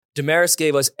Damaris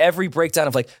gave us every breakdown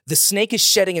of like, the snake is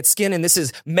shedding its skin and this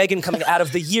is Megan coming out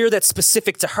of the year that's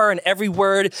specific to her and every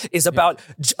word is about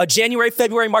January,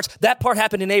 February, March. That part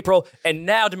happened in April. And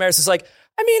now Damaris is like,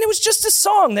 I mean, it was just a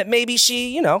song that maybe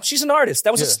she, she's an artist.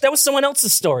 That was that was someone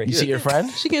else's story. You see your friend?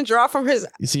 She can draw from his...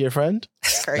 You see your friend?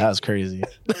 That's crazy. That was crazy.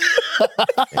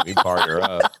 We barred her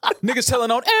up. Niggas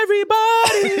telling on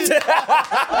everybody.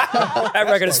 That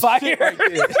record is fire.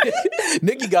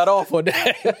 Nikki got off on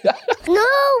that. No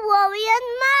worrying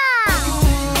mom.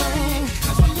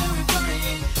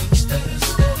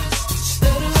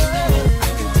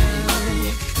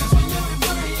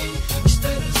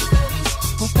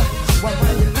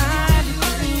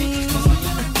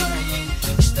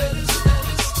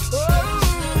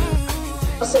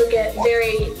 Also get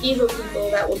very evil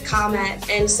people that would comment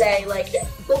and say like,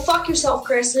 "Go fuck yourself,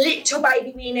 Chris. Lick your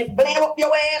baby wiener, blame up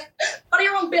your ass, butter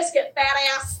your own biscuit, fat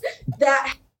ass."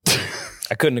 That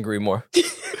I couldn't agree more.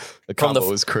 The combo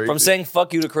was crazy. From saying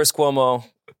fuck you to Chris Cuomo,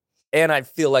 and I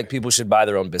feel like people should buy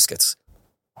their own biscuits.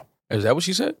 Is that what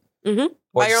she said? Mm-hmm.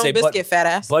 Buy your own biscuit, fat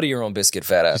ass. Butter your own biscuit,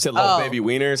 fat ass. You said love baby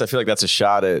wieners. I feel like that's a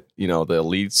shot at, the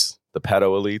elites, the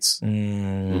pedo elites.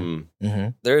 Mm-hmm.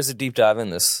 There is a deep dive in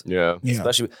this. Yeah.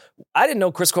 Especially, I didn't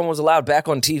know Chris Cuomo was allowed back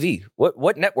on TV.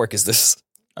 What network is this?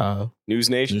 News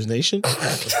Nation. News Nation?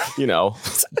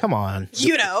 Come on.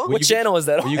 What channel is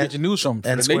that on? Where you get your news from?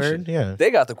 And Squared, yeah.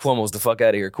 They got the Cuomos the fuck out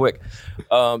of here quick.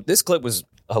 This clip was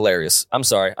hilarious. I'm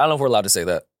sorry. I don't know if we're allowed to say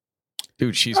that.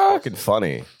 Dude, she's fucking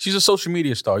funny. She's a social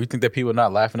media star. You think that people are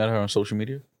not laughing at her on social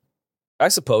media? I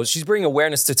suppose. She's bringing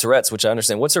awareness to Tourette's, which I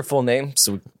understand. What's her full name?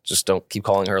 So we just don't keep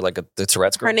calling her like the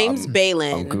Tourette's girl. Her name's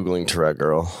Baylin. I'm Googling Tourette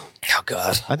girl. Oh,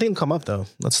 God. I think it'll come up, though.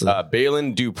 Let's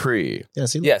Baylin Dupree. Yeah,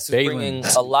 see? Yes, bringing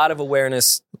a lot of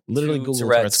awareness Literally to Google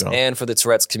Tourette's girl. and for the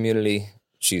Tourette's community.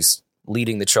 She's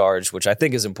leading the charge, which I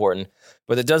think is important.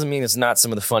 But it doesn't mean it's not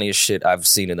some of the funniest shit I've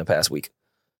seen in the past week.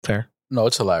 Fair. No,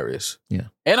 it's hilarious. Yeah.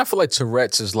 And I feel like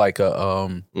Tourette's is like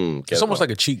a it's almost like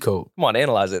a cheat code. Come on,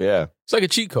 analyze it. Yeah. It's like a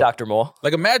cheat code. Dr. Moore.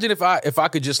 Like imagine if I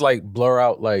could just like blur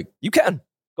out like You can.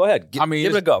 Go ahead. Give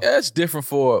it a go. Yeah, it's different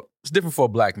for a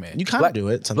black man. You kind of do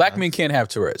it sometimes. Black men can't have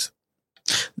Tourette's.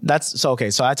 So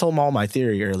I told Maul my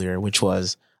theory earlier, which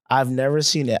was I've never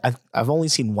seen it. I've only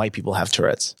seen white people have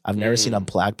Tourette's. I've never seen a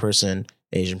black person,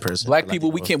 Asian person. Black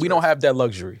people, we don't have that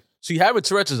luxury. See, having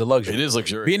Tourette's is a luxury. It is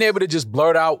luxury. Being able to just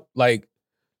blurt out like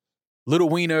little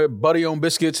wiener, butter your own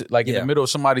biscuits, like in the middle of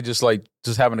somebody just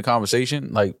having a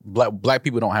conversation. Like black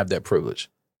people don't have that privilege.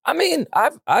 I mean,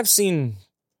 I've seen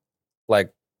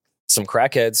like some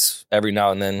crackheads every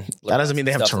now and then. That doesn't mean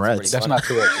they have Tourette's. That's not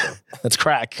Tourette's, though. That's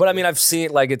crack. But I mean, I've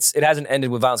seen like it hasn't ended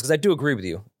with violence because I do agree with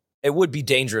you. It would be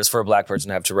dangerous for a black person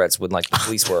to have Tourette's when like the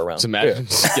police were around. Just imagine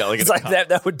yelling It's at like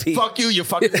that would be fuck you, you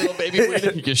fucking little baby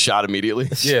wiener. You get shot immediately.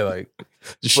 Yeah, like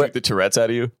just shoot the Tourette's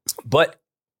out of you. But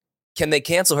can they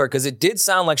cancel her? Because it did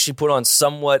sound like she put on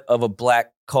somewhat of a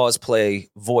black cosplay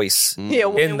voice. Yeah,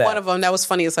 in one of them, that was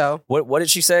funny as hell. What did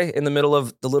she say in the middle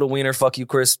of the little wiener, fuck you,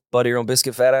 Chris, butter your own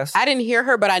biscuit, fat ass? I didn't hear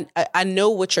her, but I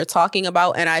know what you're talking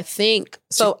about. And I think,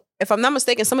 so if I'm not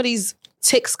mistaken, some of these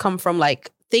tics come from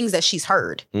like things that she's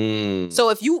heard. So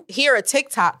if you hear a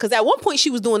TikTok, because at one point she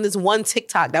was doing this one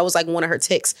TikTok that was like one of her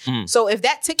tics. So if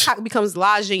that TikTok becomes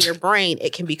lodged in your brain,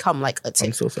 it can become like a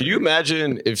tic. Can you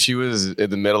imagine if she was in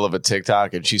the middle of a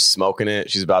TikTok and she's smoking it,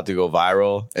 she's about to go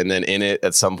viral, and then in it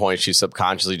at some point she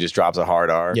subconsciously just drops a hard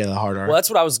R? Yeah, the hard R. Well, that's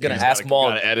what I was going to ask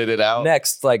Maul. Gotta edit it out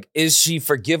next. Like, is she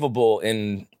forgivable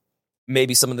in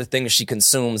maybe some of the things she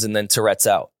consumes and then Tourette's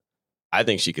out? I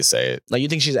think she could say it. Like, you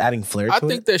think she's adding flair to it? I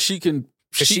think that she can.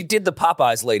 She did the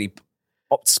Popeyes lady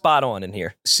spot on in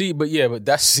here. But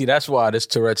that's why this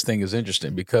Tourette's thing is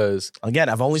interesting because again,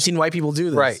 I've only seen white people do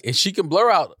this. Right, and she can blur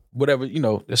out whatever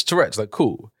it's Tourette's, like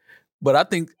cool. But I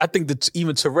think that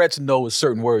even Tourette's knows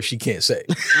certain words she can't say.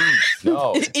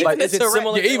 No, like is it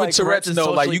similar? Even Like, Tourette's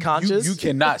know like you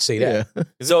cannot say that. Yeah.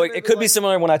 So it could be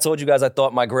similar when I told you guys I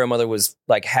thought my grandmother was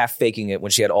like half faking it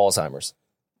when she had Alzheimer's.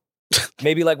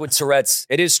 Maybe like with Tourette's,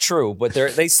 it is true, but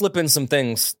they slip in some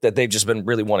things that they've just been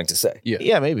really wanting to say.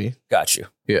 Yeah, maybe. Got you.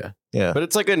 Yeah. But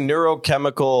it's like a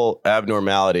neurochemical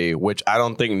abnormality, which I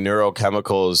don't think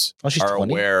neurochemicals are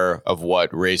 20? aware of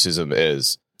what racism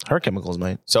is. Her chemicals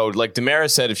might. So like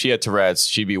Damaris said, if she had Tourette's,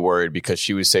 she'd be worried because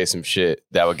she would say some shit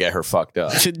that would get her fucked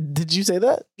up. Did you say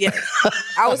that? Yeah.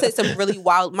 I would say some really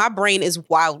wild. My brain is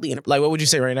wildly inappropriate. Like, what would you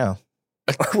say right now?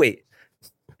 Wait.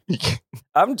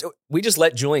 We just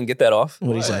let Julian get that off.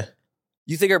 What do you say?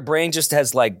 You think her brain just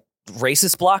has like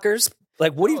racist blockers?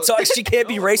 Like, what are you talking? She can't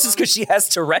be racist because she has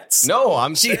Tourette's? No,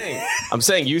 I'm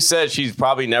saying you said she's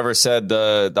probably never said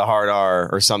the hard R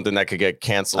or something that could get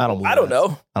canceled. I don't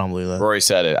know. I don't believe that. Rory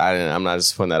said it. I'm not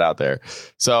just putting that out there.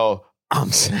 So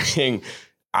I'm saying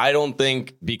I don't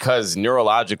think because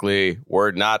neurologically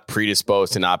we're not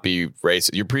predisposed to not be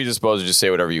racist. You're predisposed to just say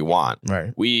whatever you want.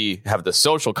 Right. We have the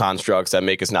social constructs that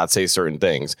make us not say certain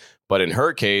things. But in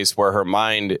her case, where her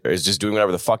mind is just doing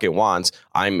whatever the fuck it wants,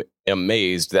 I'm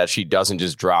amazed that she doesn't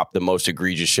just drop the most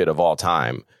egregious shit of all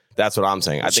time. That's what I'm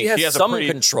saying. I think she has some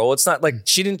control. It's not like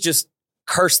she didn't just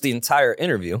curse the entire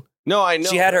interview. No, I know.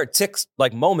 She had her tics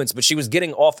like moments, but she was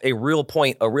getting off a real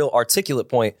point, a real articulate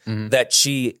point that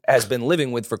she has been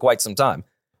living with for quite some time.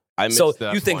 So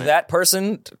you think that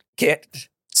person can't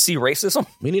see racism?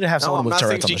 We need to have someone with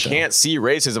Tourette's on the show. She can't see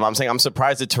racism. I'm saying I'm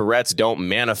surprised that Tourette's don't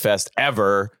manifest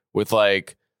ever with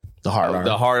like the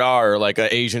hard R, or like an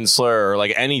Asian slur or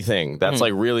like anything that's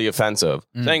like really offensive.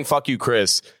 Saying "fuck you,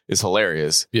 Chris" is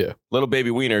hilarious. Yeah, little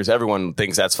baby wieners. Everyone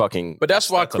thinks that's fucking. But that's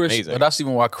why Chris. Amazing. But that's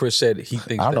even why Chris said he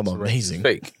thinks I don't that's know, amazing.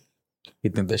 fake. He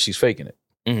thinks that she's faking it.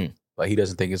 Mm-hmm. Like he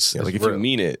doesn't think it's like if real. you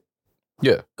mean it.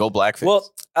 Yeah, go blackface.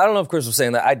 Well, I don't know if Chris was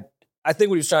saying that. I think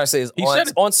what he was trying to say is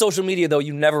on social media though,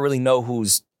 you never really know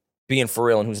who's being for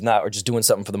real and who's not, or just doing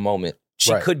something for the moment.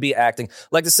 She could be acting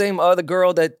like the same other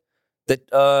girl that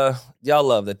y'all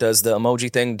love that does the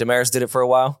emoji thing. Damaris did it for a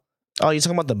while. Oh, you're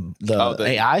talking about the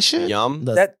AI shit? Yum.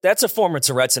 That's a form of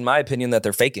Tourette's, in my opinion, that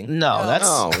they're faking. No, that's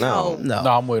no.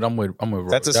 I'm with.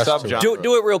 That's a subgenre.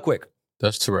 Do it real quick.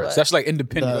 That's Tourette's. That's like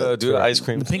independent. Do the ice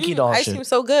cream. The pinky doll Ice shit. cream's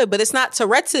so good, but it's not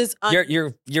Tourette's.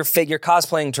 You're fake. You're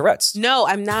cosplaying Tourette's. No,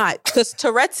 I'm not, because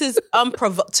Tourette's is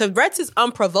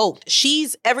unprovoked.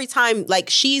 She's every time like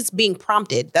she's being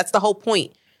prompted. That's the whole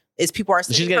point. Is people are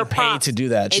she's getting paid to do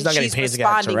that. She's not getting paid to get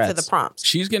Tourette's. Responding to the prompts.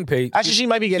 She's getting paid. Actually, she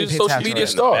might be getting paid. Social media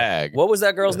star. What was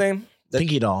that girl's name?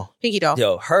 Pinky doll. Pinky doll.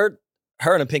 Yo, her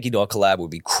and a Pinky doll collab would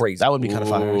be crazy. That would be kind of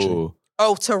fire. Actually.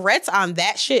 Oh, Tourette's on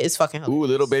that shit is fucking hilarious. Ooh,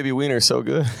 little baby wiener, so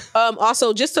good.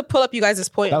 Also, just to pull up you guys'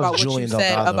 point about what Julian you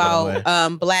said Delgado,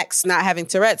 about blacks not having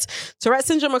Tourette's. Tourette's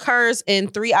syndrome occurs in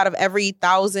 3 out of every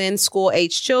 1,000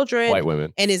 school-age children. White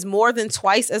women. And is more than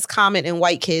twice as common in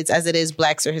white kids as it is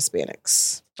blacks or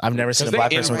Hispanics. I've never seen a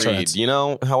black person with Tourette's. You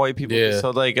know how white people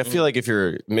so like I feel like if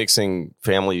you're mixing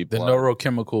family the blood,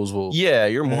 neurochemicals will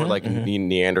you're more like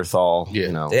Neanderthal. Yeah.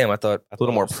 You know. Damn, I thought a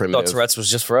little more primitive. Thought Tourette's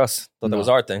was just for us. Thought that was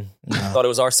our thing. Thought it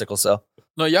was our sickle cell.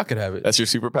 No, y'all could have it. That's your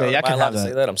superpower. Yeah, y'all Am I can allowed have to say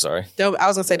that. that? I'm sorry. I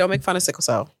was gonna say, don't make fun of sickle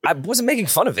cell. I wasn't making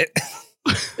fun of it.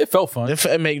 It felt fun.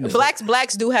 It made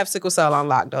Blacks do have sickle cell on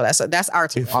lock though. That's our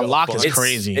team. on lock is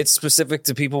crazy. It's specific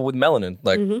to people with melanin.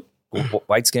 Like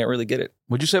whites can't really get it.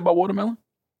 What'd you say about watermelon?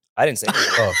 I didn't say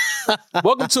anything.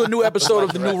 Welcome to a new episode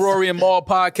of the new Rory and Maul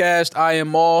podcast. I am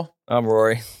Maul. I'm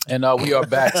Rory. And we are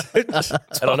back.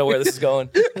 I don't know where this is going.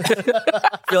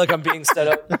 I feel like I'm being set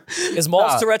up. Is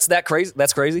Maul's Tourette's that crazy?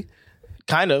 That's crazy?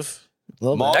 Kind of.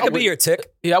 That could be your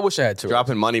tick. Yeah, I wish I had Tourette's.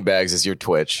 Dropping money bags is your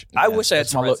Twitch. I wish I had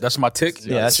That's my, Tourette's. that's my tick.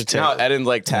 Yeah, that's your You know how tick. Eden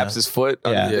like taps his foot?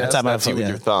 Yeah, that's you with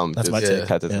your thumb. That's Just my tick.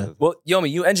 pat it. Yeah. Well, Yomi,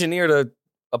 you engineered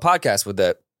a podcast with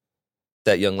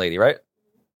that young lady, right?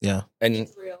 Yeah. And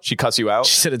She cuss you out?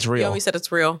 She said it's You real. always said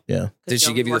it's real. Yeah. did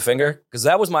she give you the finger? Because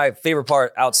that was my favorite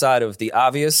part outside of the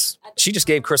obvious. She just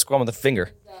gave Chris Cuomo the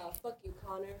finger. Fuck you,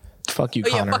 Connor. Fuck you, Oh,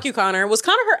 yeah, Connor. fuck you, Connor. Was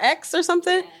Connor her ex or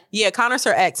something? Yeah, Connor's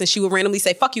her ex, and she would randomly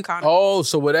say, fuck you, Connor. Oh,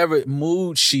 so whatever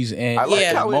mood she's in I like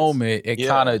at how the it's- moment, it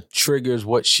kind of triggers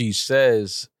what she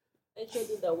says. They should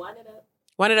do the wind it up.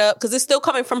 Wind it up, because it's still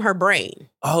coming from her brain.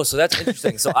 Oh, so that's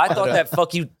interesting. So I thought that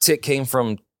fuck you tick came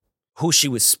from who she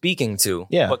was speaking to.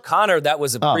 Yeah. But Connor, that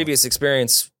was a previous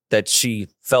experience that she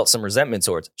felt some resentment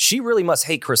towards. She really must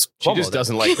hate Chris Cuomo. She just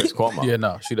doesn't like Chris Cuomo. Yeah,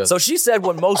 no, she doesn't. So she said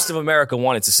what most of America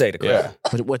wanted to say to Chris.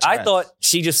 Yeah. What I Tourette's? thought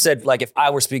she just said, like, if I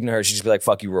were speaking to her, she'd just be like,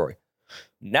 fuck you, Rory.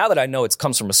 Now that I know it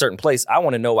comes from a certain place, I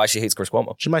want to know why she hates Chris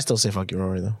Cuomo. She might still say fuck you,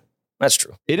 Rory, though. That's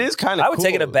true. It is kind of I would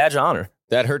take it a badge of honor.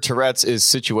 that her Tourette's is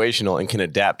situational and can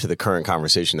adapt to the current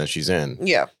conversation that she's in.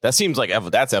 Yeah. That seems like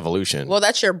that's evolution. Well,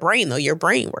 that's your brain, though. Your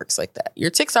brain works like that.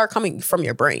 Your tics are coming from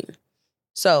your brain.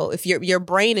 So if your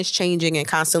brain is changing and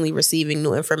constantly receiving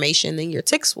new information, then your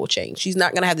tics will change. She's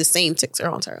not going to have the same tics her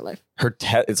whole entire life.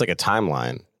 It's like a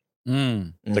timeline.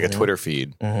 It's like a Twitter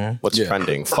feed. What's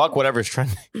trending? Fuck whatever's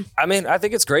trending. I mean, I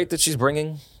think it's great that she's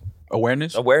bringing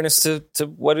awareness to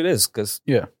what it is, because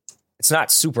it's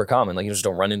not super common. Like, you just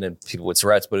don't run into people with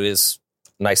Tourette's, but it is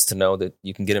nice to know that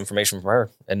you can get information from her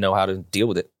and know how to deal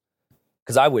with it.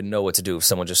 Because I wouldn't know what to do if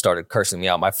someone just started cursing me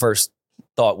out. My first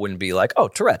thought wouldn't be like, oh,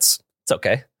 Tourette's. It's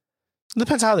okay.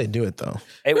 Depends how they do it, though.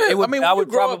 It would, I mean, I would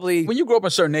probably... when you grow up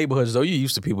in certain neighborhoods, though, you're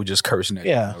used to people just cursing at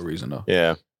you for no reason, though.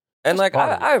 Yeah. And like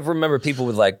I remember people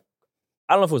with like,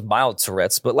 I don't know if it was mild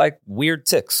Tourette's, but like weird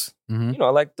tics. Mhm. You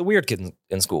know, like the weird kid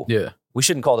in school. Yeah, We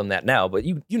shouldn't call them that now, but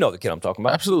you know the kid I'm talking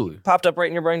about. absolutely, Popped up right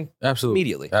in your brain absolutely,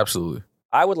 immediately. absolutely.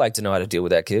 I would like to know how to deal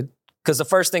with that kid. Because the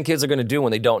first thing kids are going to do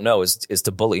when they don't know is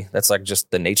to bully. That's like just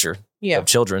the nature of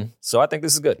children. So I think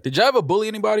this is good. Did you ever bully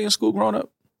anybody in school growing up?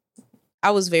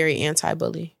 I was very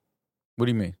anti-bully. What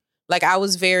do you mean? Like I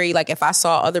was very like if I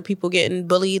saw other people getting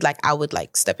bullied, like I would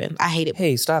like step in. I hated.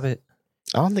 Hey, stop it.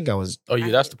 I don't think I was. Oh, yeah,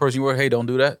 that's the person you were. Hey, don't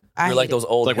do that. You're like those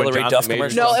old Like when Hillary Jonathan Duff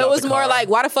Majors commercials. No, Jumps it out was the more car. like,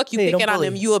 why the fuck you Hey, picking don't on bully.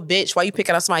 them? You a bitch. Why you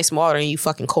picking on somebody smaller than you?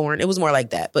 Fucking corn. It was more like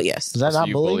that. But yes. Is that So not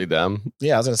you bullying? bullied them.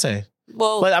 Yeah, I was gonna say.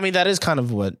 Well, But I mean, that is kind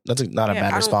of what. That's not a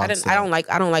bad response. I don't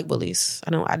like bullies.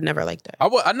 I'd never like that.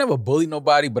 I never bullied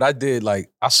nobody, but I did like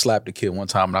I slapped a kid one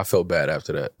time and I felt bad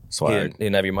after that. You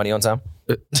didn't have your money on time?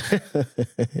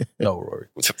 No, Rory.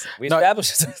 We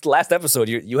established last episode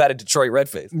you had a Detroit Red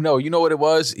face. No, you know what it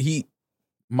was?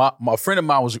 My friend of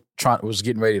mine was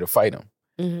getting ready to fight him,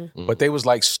 Mm-hmm. but they was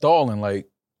like stalling, like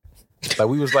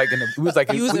we was like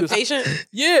You was impatient.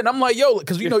 Yeah, and I'm like, yo,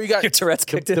 because you know you got Your Tourette's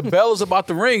kicked the in. bell is about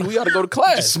to ring. We got to go to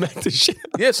class. Smack the shit.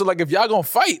 Yeah, so like if y'all gonna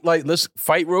fight, like let's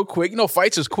fight real quick. You know,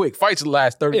 fights is quick. Fights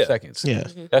last 30 seconds. Yeah.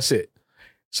 That's it.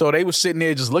 So they was sitting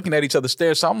there just looking at each other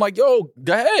stairs. So I'm like, yo,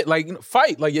 go ahead. Like, you know,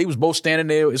 fight. Like, they was both standing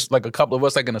there. It's like a couple of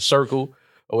us like in a circle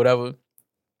or whatever.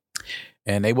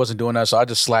 And they wasn't doing that. So I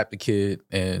just slapped the kid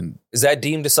and Is that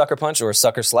deemed a sucker punch or a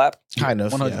sucker slap? Kind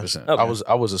of. 100%. Okay.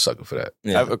 I was a sucker for that.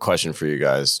 I have a question for you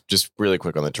guys, just really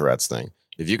quick on the Tourette's thing.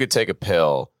 If you could take a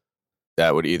pill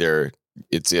that would either,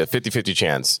 it's a 50-50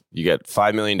 chance, you get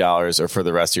 $5 million or for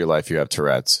the rest of your life you have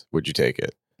Tourette's, would you take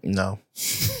it? No.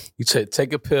 You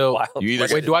take a pill. You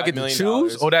either Wait, do I get $5 to million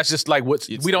choose? Or that's just like what's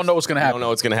we don't know what's gonna You happen. don't know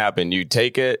what's going to happen. You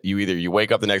take it, you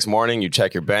wake up the next morning, you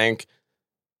check your bank,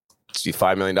 see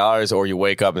 $5 million, or you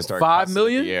wake up and start 5 cussing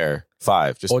million? in the air.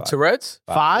 5, just Or 5. Tourette's?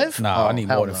 5? No, I need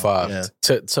more than 5. Yeah.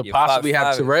 To Yeah, possibly have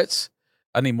five. Tourette's,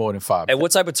 I need more than 5. And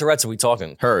what type of Tourette's are we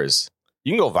talking? Hers.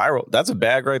 You can go viral. That's a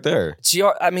bag right there. She's She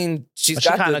got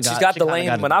kinda the lane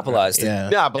got it. monopolized.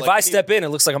 Yeah. Yeah, but If I step in, it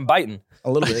looks like I'm biting. A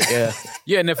little bit. Yeah.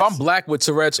 Yeah, and if I'm black with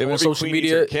Tourette's on social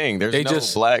media, king. There's they no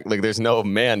just black, like there's no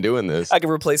man doing this. I could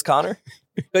replace Connor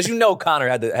because Connor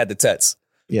had the tets.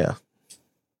 Yeah.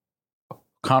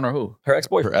 Connor who? Her Her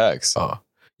ex-boyfriend. ex. Oh,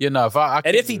 yeah, no. If I And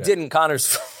can't if do he that. didn't,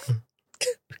 Connor's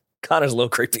a little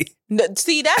creepy. No,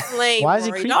 see, that's lame. Why is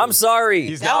he Rory. creepy? Don't- I'm sorry.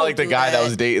 He's Don't not like the do guy that that.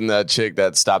 was dating that chick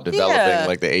that stopped developing Yeah.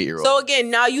 like the 8-year-old. So again,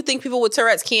 now you think people with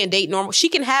Tourette's can't date normal? She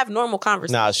can have normal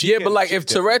conversations. nah, she Yeah, can- but like she if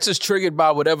can- Tourette's is triggered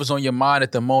by whatever's on your mind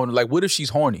at the moment, like what if she's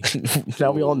horny?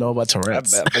 Now we all know about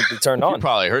Tourette's. That make me turned You on.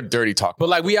 probably heard dirty talk. But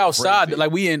like we outside, Crazy.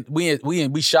 like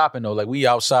we shopping though, like we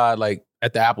outside like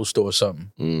at the Apple store or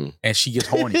something, Mm, and she gets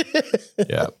horny,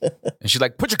 yeah. and she's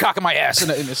like, "Put your cock in my ass,"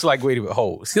 and it's like, wait a minute,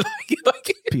 hold,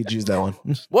 like, Pete used that one.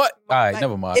 what? All right, Like,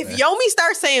 never mind. If man. Yomi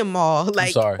starts saying "mall," I'm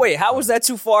like sorry, Wait, how was that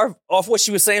too far off what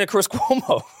she was saying to Chris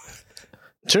Cuomo?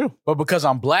 True. but because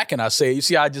I'm black and I say, you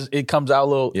see, it comes out a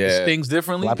little, Yeah. it stings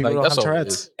differently. A lot of people Like, don't that's have all it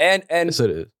Tourette's. is. And That's what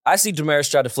it is. I see Damaris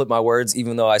tried to flip my words,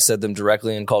 even though I said them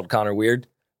directly and called Connor weird.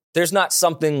 There's not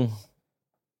something.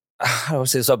 How do I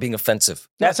say this without being offensive?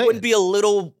 Yeah, That say wouldn't it. be a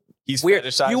little He's weird.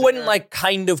 fetishizing You wouldn't her. like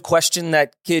kind of question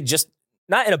that kid, just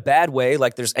not in a bad way,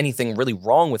 like there's anything really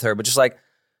wrong with her, but just like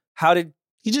how did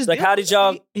He just how did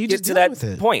y'all he get just to deals that with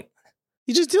it. point?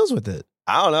 He just deals with it.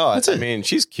 I don't know. That's I it. mean,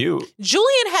 she's cute.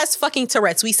 Julian has fucking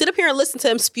Tourette's. We sit up here and listen to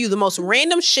him spew the most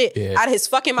random shit Yeah. out of his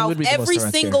fucking mouth would be the most every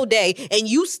Tourette's single day, and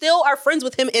you still are friends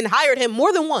with him and hired him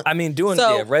more than once. I mean, doing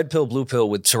So- red pill, blue pill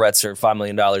with Tourette's or $5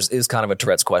 million is kind of a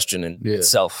Tourette's question in Yeah.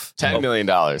 itself. $10 million.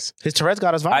 His Tourette's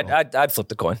got us viral. I'd flip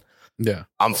the coin. Yeah,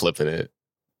 I'm flipping it.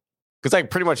 Because I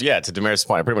pretty much, to Damaris'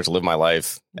 point, I pretty much live my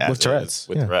life as With is, Tourette's,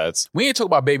 With yeah. Tourette's. we ain't talk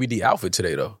about Baby D outfit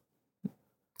today though.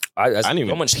 I didn't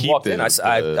even when she peep walked in,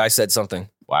 the- I said something.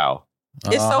 Wow.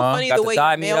 it's so funny Got the the way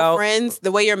thigh your meat male out. friends,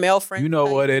 the way your male friends. You know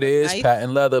what it is? Nice.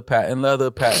 Patent leather, patent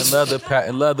leather, patent leather,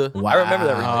 patent leather. Wow. I remember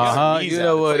that. Uh-huh. He's You out.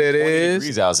 know It's what like it 20 is.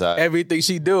 degrees outside. Everything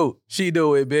she do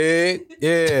it big.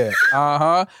 Yeah.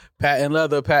 Uh-huh. Patent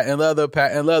leather, patent leather,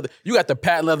 patent leather. You got the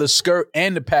patent leather skirt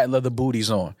and the patent leather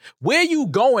booties on. Where you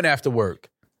going after work?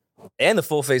 And the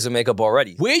full face of makeup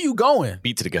already. Where you going?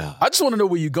 Beat to the god. I just want to know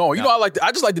where you going. You know,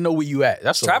 I just like to know where you at.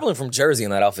 That's all. Traveling from Jersey in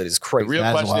that outfit is The crazy. real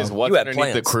That's question is wild. what's You had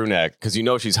underneath the plans. crew neck? Because you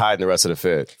know she's hiding the rest of the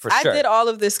fit. For I sure. did all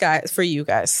of this, guys, for you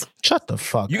guys. Shut the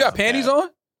fuck You up. got panties on?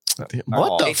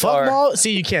 What the HR. fuck, Maul?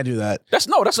 See, you can't do that. That's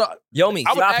not. Yomi,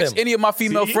 I would stop ask him. any of my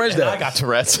female friends And I that. got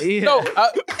Tourette's. No,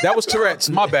 that was Tourette's.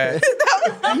 My bad.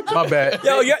 My bad.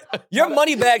 Yo, your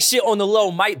money bag shit on the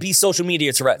low might be social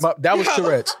media Tourette's. That was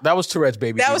Tourette's. That was Tourette's,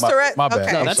 baby. That was My- Tourette? My bad.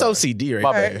 Okay. No, I'm that's sorry. OCD right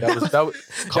My there. bad.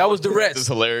 That was the Reds. It's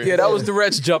hilarious. Yeah, that was the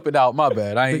Reds jumping out. My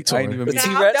bad. I ain't even The mean. Nah,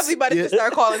 I'm Tourette's? definitely about to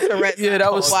start calling Tourette. Yeah,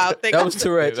 that was wow. that was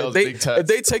Tourette's. Yeah, that was if, big they, time. if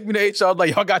they take me to HR,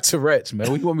 like y'all got Tourette's, man.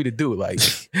 What you want me to do? Like,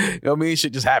 you know what I mean?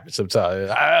 Shit just happens sometimes.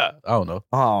 I don't know.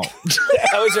 Oh,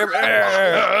 That was your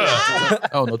I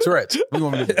don't know. Tourette's. What you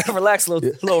want me to do? relax,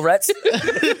 little Rets.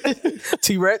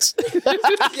 T-Rex.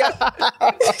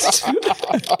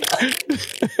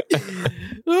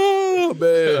 Oh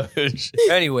man.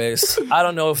 Anyways, I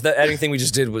don't know if anything we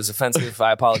just did was offensive.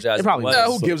 I apologize. It probably if it Nah,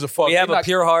 was. who gives a fuck? We have They a not-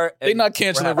 pure heart. They and not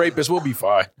canceling we're happy. rapists. We'll be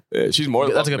fine. Yeah, she's more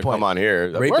than That's a welcome good to come point. on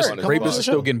here. Rapists, come rapists on are the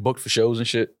still show. getting booked for shows and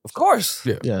shit. Of course.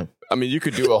 Yeah. yeah. I mean, you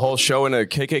could do a whole show in a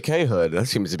KKK hood. That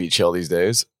seems to be chill these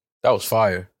days. That was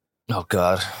fire. Oh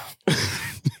God.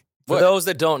 For What? those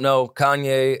that don't know,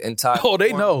 Kanye and Ty Oh,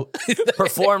 they know.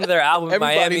 performed their album in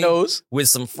Everybody Miami knows. with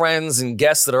some friends and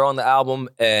guests that are on the album.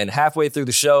 And halfway through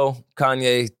the show,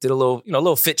 Kanye did a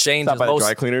little fit change Stop as by the most,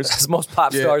 dry cleaners. as most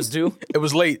pop Yeah. stars do. It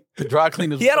was late. The dry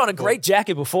cleaners. He had on a great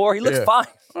jacket before. He looks Yeah. fine.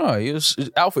 Oh, his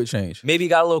outfit change. Maybe he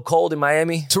got a little cold in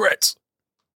Miami. Tourette's.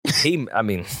 I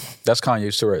mean, That's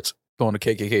Kanye's Tourette's. Going to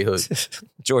KKK hood.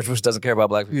 George Bush doesn't care about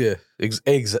black people.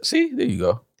 Yeah. See, there you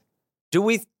go.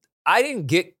 I didn't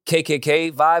get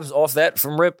KKK vibes off that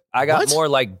from Rip. I got What? more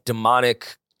like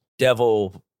demonic,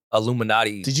 devil,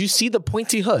 Illuminati. Did you see the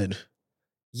pointy hood?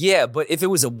 Yeah, but if it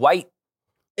was a white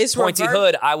It's pointy reverse-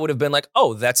 hood, I would have been like,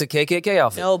 oh, that's a KKK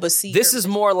outfit. No, but see, This is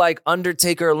more like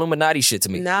Undertaker Illuminati shit to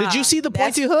me. Nah, Did you see the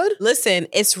that's- pointy hood? Listen,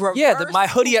 it's reverse. Yeah, my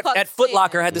hoodie Ku Klux at Foot Klan.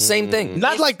 Locker had the same thing.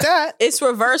 Not like that. It's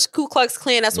reverse Ku Klux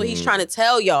Klan. That's what he's trying to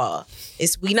tell y'all.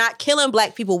 We not killing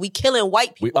black people. We killing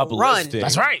white We people. Run. uplifting.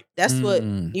 That's right. That's what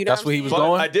you know. That's where he was But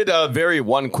going. I did a very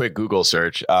one quick Google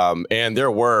search, and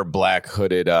there were black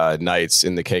hooded knights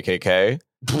in the KKK.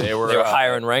 They were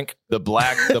higher in rank. The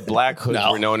black hoods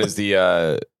No. were known as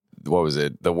the what was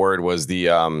it? The word was the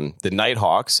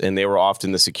Nighthawks, and they were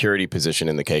often the security position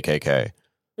in the KKK.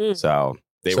 So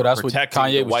they so were that's what protecting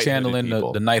Kanye the was white-hooded channeling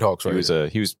people. the Nighthawks,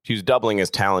 right? He was doubling his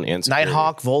talent and security.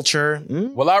 Nighthawk, Vulture.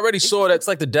 Well, I already saw that It's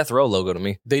like the Death Row logo to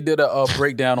me. they did a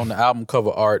breakdown on the album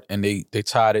cover art, and they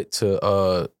tied it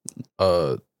to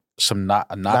some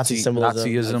Nazi symbolism,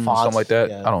 Nazism, or and something fonts, like that.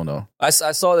 yeah. I don't know. I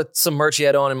saw that some merch he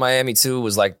had on in Miami too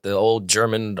was like the old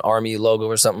German army logo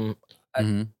or something.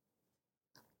 Mhm.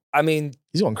 I mean,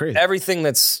 He's going crazy. everything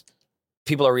that's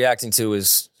people are reacting to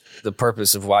is the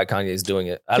purpose of why Kanye is doing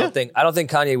it. I don't think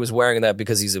Kanye was wearing that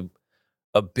because he's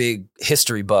a big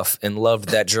history buff and loved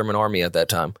that German army at that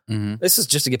time. Mhm. This is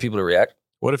just to get people to react.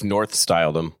 What if North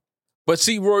styled him? But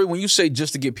see, Rory, when you say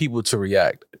just to get people to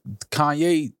react,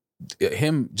 Kanye,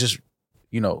 him just,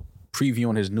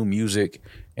 previewing his new music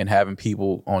and having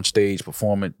people on stage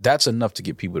performing, that's enough to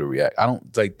get people to react. I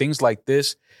don't like things like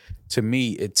this. To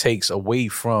me, it takes away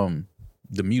from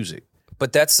the music.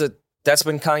 But that's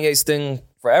been Kanye's thing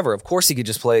forever. Of course, he could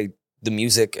just play the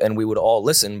music and we would all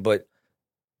listen. But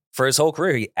for his whole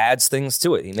career, he adds things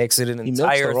to it. He makes it an He milks the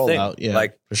entire thing. rollout. Yeah,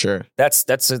 Like for sure.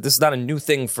 this is not a new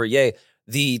thing for Ye.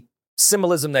 The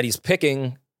symbolism that he's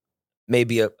picking may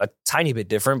be a tiny bit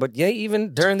different, but Ye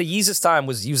even during the Yeezus time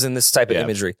was using this type of Yeah.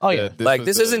 imagery. Oh yeah.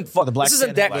 This isn't the black this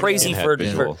isn't skinhead, that black crazy skinhead for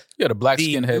visual. Yeah, the black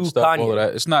The skinhead new stuff, all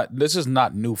Kanye. of that. This is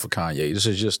not new for Kanye. This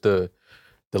is just the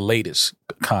latest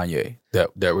Kanye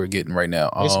that we're getting right now.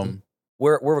 Basically.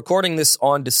 We're recording this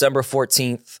on December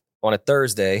 14th on a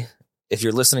Thursday. If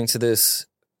you're listening to this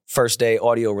first day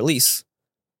audio release,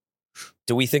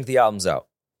 do we think the album's out?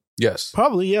 Yes.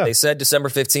 Probably, yeah. They said December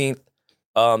 15th.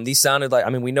 These sounded like,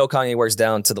 we know Kanye works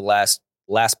down to the last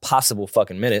possible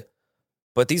fucking minute,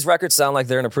 but these records sound like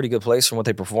they're in a pretty good place from what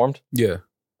they performed. Yeah.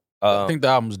 I think the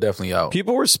album's definitely out.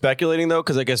 People were speculating though,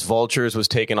 because I guess Vultures was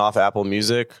taken off Apple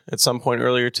Music at some point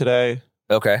earlier today.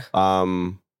 Okay.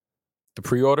 The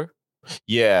pre-order?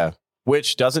 Yeah,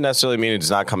 which doesn't necessarily mean it's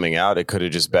not coming out. It could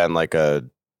have just been like a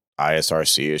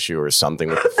ISRC issue or something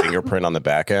with the fingerprint on the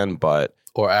back end. But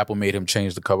Or Apple made him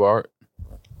change the cover art?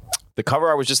 the cover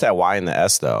art was just that Y and the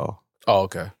S though, Oh,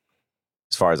 okay.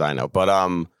 as far as I know. But I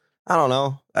don't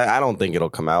know. I don't think it'll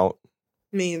come out.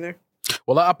 Me either.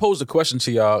 Well, I posed a question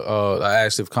to y'all. I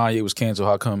asked if Kanye was canceled,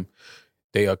 how come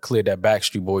they cleared that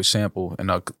Backstreet Boys sample?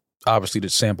 And obviously the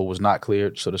sample was not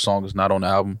cleared, so the song is not on the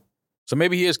album. So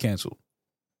maybe he is canceled.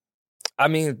 I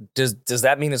mean, does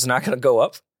that mean it's not going to go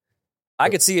up? I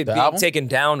could see it The being album? taken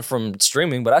down from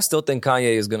streaming, but I still think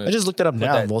Kanye is going I to. just looked it up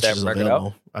now. that- Vulture's that is record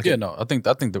available. Yeah, no, I think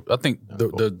the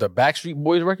Backstreet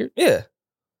Boys record. Yeah.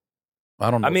 I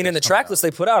don't know. I mean, if in the it's track coming list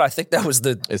they put out, I think that was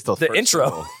the It's the The first intro.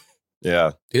 single. Yeah,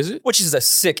 out. Is it? which is a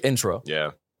sick intro.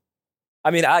 yeah.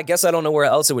 I mean, I guess I don't know where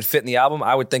else it would fit in the album.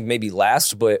 I would think maybe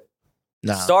last, but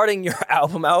starting your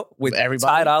album out with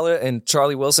Ty Dolla and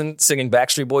Charlie Wilson singing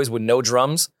Backstreet Boys with no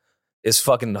drums is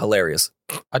fucking hilarious.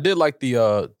 I did like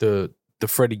the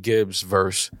Freddie Gibbs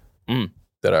verse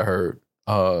that I heard.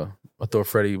 I thought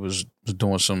Freddie was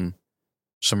doing some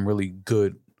really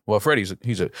good. Well,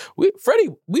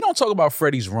 we don't talk about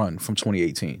Freddie's run from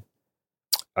 2018.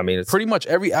 I mean, it's pretty much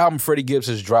every album Freddie Gibbs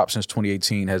has dropped since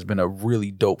 2018 has been a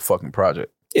really dope fucking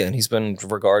project. Yeah, and he's been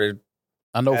regarded.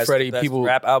 I know as Freddie. the best People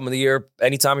rap album of the year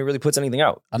anytime he really puts anything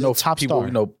out. I know top people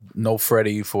star. know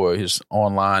Freddie for his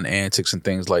online antics and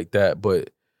things like that. But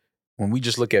when we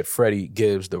just look at Freddie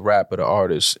Gibbs, the rapper, the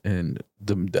artist, and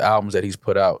the albums that he's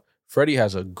put out, Freddie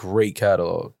has a great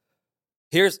catalog.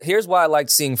 Here's why I liked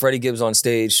seeing Freddie Gibbs on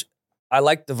stage. I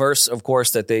liked the verse, of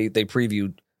course, that they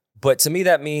previewed. But to me,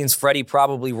 that means Freddie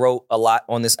probably wrote a lot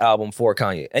on this album for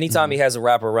Kanye. Anytime he has a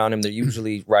rapper around him, they're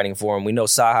usually writing for him. We know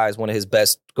Sahai is one of his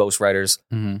best ghostwriters.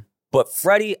 But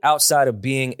Freddie, outside of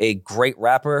being a great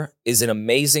rapper, is an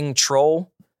amazing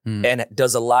troll and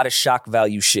does a lot of shock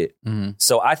value shit.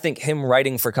 So I think him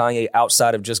writing for Kanye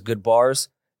outside of just good bars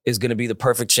is going to be the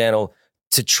perfect channel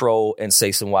to troll and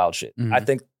say some wild shit. I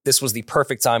think this was the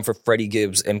perfect time for Freddie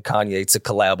Gibbs and Kanye to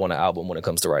collab on an album when it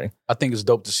comes to writing. I think it's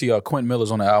dope to see Quentin Miller's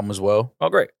on the album as well. Oh,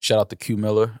 great. Shout out to Q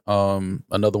Miller.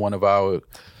 Another one of our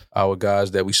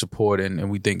guys that we support and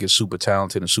we think is super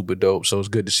talented and super dope. So it's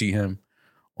good to see him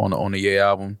on the Ye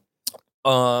album.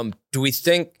 Do we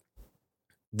think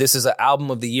this is an album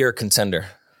of the year contender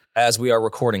as we are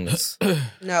recording this?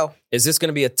 No. Is this going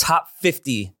to be a top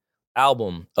 50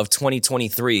 album of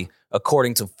 2023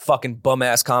 according to fucking bum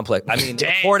ass Complex? I mean,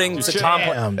 according to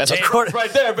Complex. That's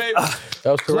right there, baby.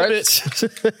 That was correct.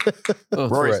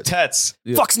 Rory's Tets.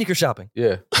 Yeah. Fuck sneaker shopping.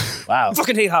 Yeah. Wow. I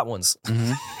fucking hate hot ones.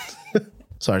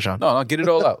 Sorry, Sean. No, get it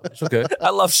all out. It's okay. I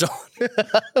love Sean.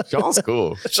 Sean's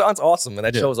cool. Sean's awesome, and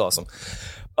that show's awesome.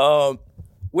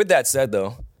 With that said,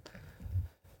 though,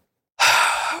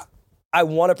 I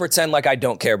want to pretend like I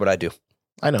don't care, but I do.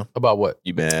 I know. About what?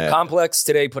 You mad? Complex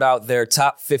today put out their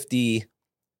top 50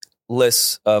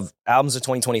 lists of albums of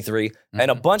 2023,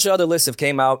 and a bunch of other lists have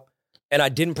came out, and I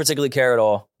didn't particularly care at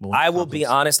all. I will be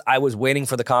honest, I was waiting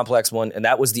for the Complex one, and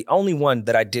that was the only one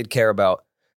that I did care about.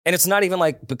 And it's not even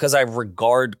like because I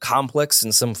regard Complex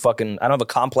and some fucking, I don't have a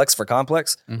complex for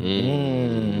Complex.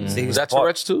 See, Was that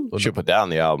Tourette's too? You should put that on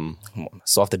the album.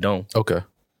 It's off the dome. Okay.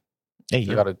 Hey,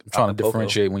 I'm trying to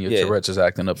differentiate when your Tourette's is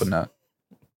acting up or not.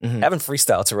 Having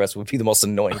freestyle Tourette's would be the most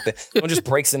annoying thing. Someone just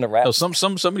breaks into rap. No, some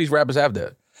of these rappers have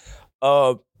that.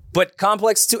 But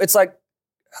Complex too, it's like,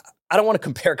 I don't want to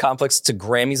compare Complex to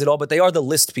Grammys at all, but they are the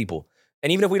list people.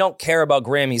 And even if we don't care about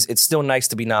Grammys, it's still nice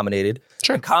to be nominated.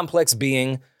 Sure. And Complex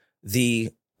being the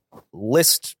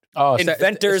list It's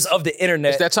inventors of the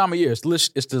internet. It's that time of year. It's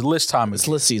the list time. It's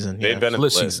list season. They Yeah. invented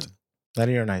list the list. season. That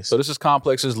year nice. So this is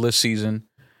Complex's list season.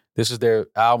 This is their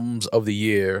albums of the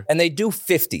year. And they do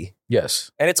 50.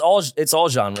 Yes. And it's all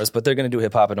genres, but they're going to do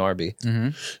hip hop and R&B.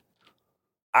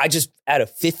 I just, out of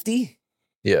 50,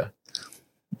 Yeah.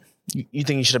 You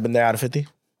think you should have been there out of 50?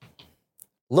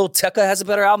 Lil Tecca has a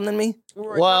better album than me.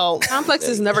 Well, Complex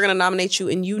is never going to nominate you,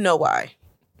 and you know why.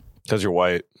 Because you're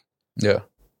white. Yeah.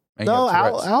 And no, you have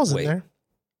Tourette's. Al's in Wait. there.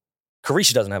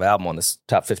 Carisha doesn't have an album on this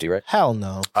top 50, right? Hell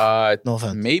no. No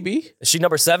offense. Maybe. Is she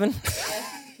number 7?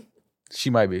 She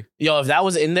might be. Yo, if that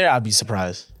was in there, I'd be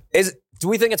surprised. Do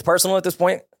we think it's personal at this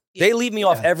point? They leave me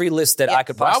off every list that I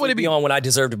could Why would possibly it be be- on when I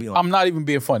deserve to be on. I'm not even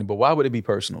being funny, but why would it be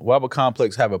personal? Why would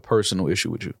Complex have a personal issue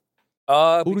with you?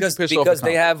 Who did you Because piss off at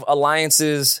they have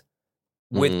alliances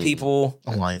with people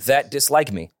Alliance. that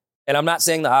dislike me. And I'm not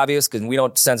saying the obvious because we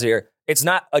don't censor here. It's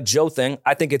not a Joe thing.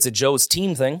 I think it's a Joe's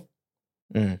team thing.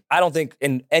 I don't think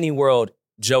in any world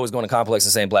Joe is going to Complex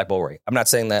and saying Black Bull Ray. I'm not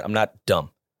saying that. I'm not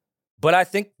dumb. But I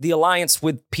think the alliance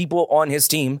with people on his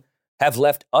team have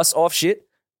left us off shit,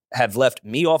 have left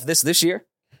me off this year.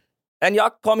 And y'all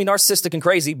call me narcissistic and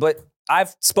crazy, but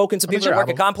I've spoken to people that work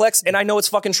at Complex, and I know it's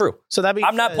fucking true. So that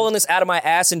I'm not pulling this out of my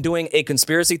ass and doing a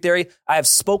conspiracy theory. I have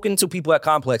spoken to people at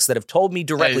Complex that have told me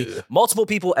directly, multiple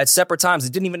people at separate times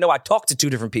that didn't even know I talked to 2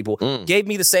 different people, gave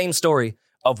me the same story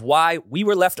of why we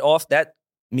were left off that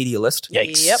media list.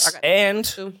 Yikes. Yep, I got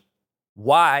And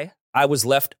why I was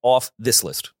left off this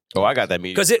list. Oh, I got that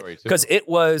media story too. Because it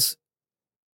was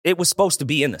supposed to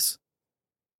be in this.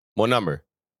 What number?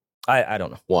 I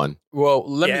don't know. 1.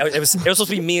 Well, It was supposed to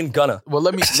be me and Gunna. Well,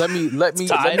 let me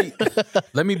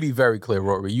be very clear,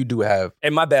 Rory. You do have.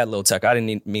 And my bad, Lil Tech. I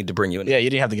didn't mean to bring you in. Yeah, you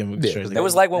didn't have to give him a straight. It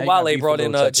was like when Now you got Wale beef brought with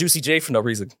in Lil Tecca. Juicy J for no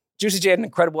reason. Juicy J had an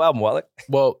incredible album, Wale.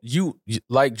 Well, you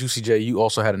like Juicy J, you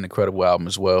also had an incredible album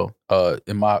as well.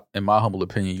 In my humble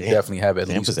opinion, you definitely have at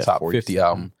least a top 50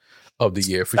 album of the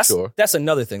year for sure. That's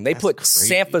another thing. They put crazy.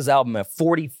 Sampa's album at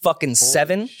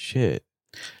 47. Shit.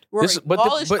 Rory, but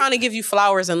Paul is trying to give you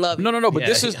flowers and love. No. But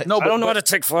this is no. I don't know how to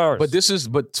take flowers.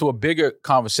 But to a bigger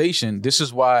conversation, this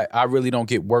is why I really don't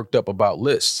get worked up about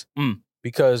lists.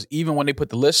 Because even when they put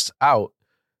the lists out,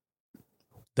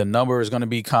 the number is going to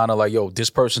be kind of like, yo, this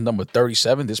person's number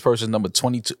 37, this person's number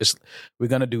 22. We're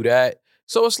going to do that.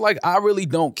 So it's like, I really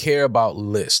don't care about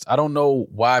lists. I don't know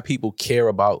why people care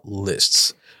about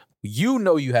lists. You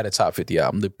know you had a top 50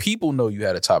 album. The people know you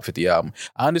had a top 50 album.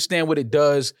 I understand what it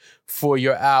does for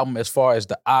your album as far as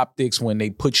the optics when they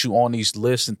put you on these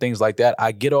lists and things like that.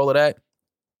 I get all of that.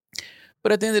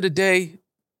 But at the end of the day,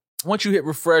 once you hit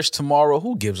refresh tomorrow,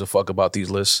 who gives a fuck about these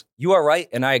lists? You are right,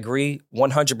 and I agree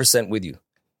 100% with you.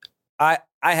 I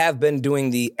have been doing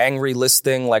the angry list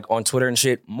thing like on Twitter and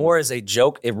shit more as a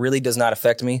joke. It really does not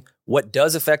affect me. What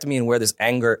does affect me and where this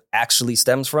anger actually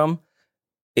stems from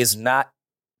is not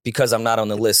because I'm not on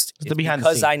the list. It's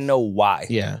because I know why.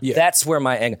 Yeah. That's where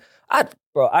my anger.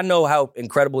 I know how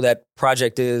incredible that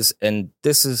project is, and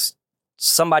this is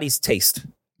somebody's taste.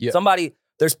 Yeah.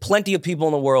 There's plenty of people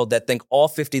in the world that think all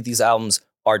 50 of these albums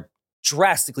are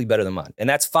drastically better than mine. And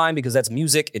that's fine because that's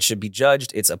music. It should be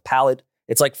judged. It's a palate.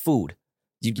 It's like food.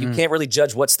 You can't really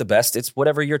judge what's the best. It's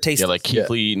whatever your taste is. Yeah, like Keith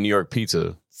Lee New York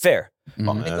pizza. Fair.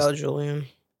 Go, Julian.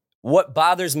 What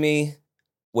bothers me,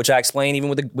 which I explain even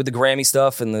with the Grammy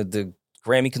stuff and the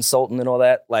Grammy consultant and all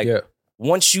that, like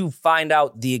once you find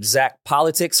out the exact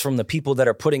politics from the people that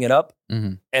are putting it up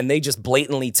and they just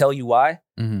blatantly tell you why,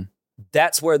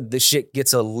 that's where the shit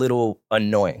gets a little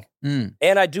annoying. And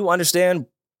I do understand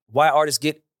why artists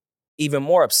get even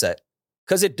more upset.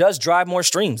 Because it does drive more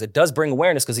streams. It does bring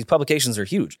awareness because these publications are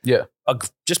huge. Yeah.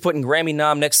 Just putting Grammy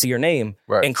nom next to your name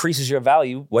increases your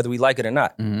value, whether we like it or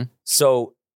not.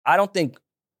 So I don't think,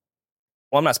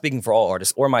 well, I'm not speaking for all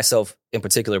artists or myself in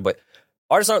particular, but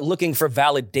artists aren't looking for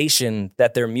validation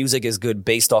that their music is good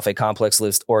based off a complex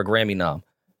list or a Grammy nom.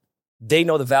 They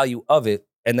know the value of it,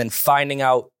 and then finding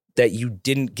out that you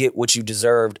didn't get what you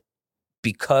deserved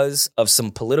because of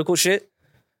some political shit.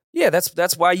 Yeah,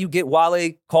 that's why you get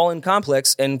Wale calling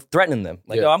Complex and threatening them.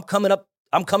 Like, I'm coming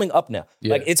up now.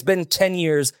 Yeah. Like, it's been 10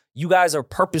 years. You guys are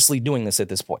purposely doing this at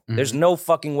this point. There's no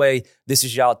fucking way this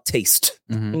is y'all taste.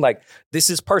 Like, this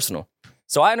is personal.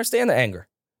 So I understand the anger.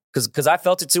 Because I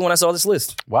felt it too when I saw this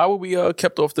list. Why were we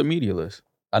kept off the media list?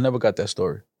 I never got that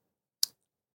story.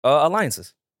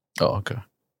 Alliances. Oh, okay.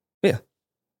 Yeah.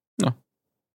 No.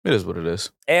 It is what it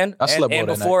is. And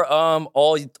before all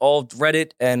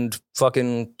Reddit and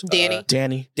fucking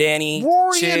Danny,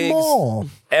 Rory Chigs, and Maul.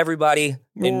 everybody,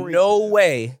 in no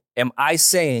way am I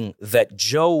saying that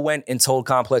Joe went and told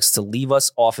Complex to leave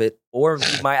us off it or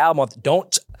leave my album off.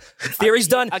 Don't. Theory's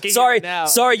done.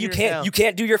 Sorry, you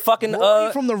can't do your fucking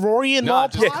Rory from the Rory and Maul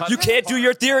podcast? you can't do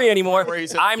your theory anymore.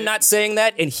 I'm not saying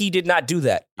that, and he did not do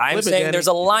that. I'm saying there's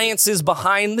alliances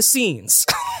behind the scenes.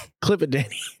 Clip it,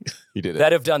 Danny. He did it.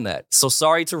 That have done that. So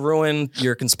sorry to ruin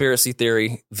your conspiracy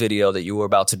theory video that you were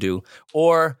about to do.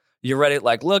 Or you read it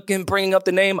like, look, and bringing up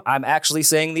the name, I'm actually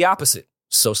saying the opposite.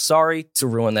 So sorry to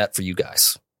ruin that for you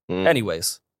guys.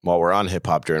 Anyways. While we're on hip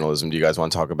hop journalism, do you guys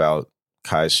want to talk about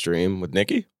Kai's stream with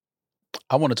Nicki?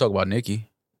 I want to talk about Nicki.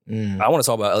 I want to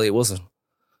talk about Elliott Wilson.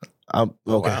 Okay.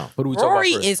 Wow. What do we talk about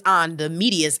Rory first? is on the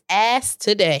media's ass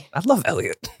today. I love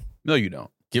Elliott. No, you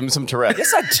don't. Give him some Tourette.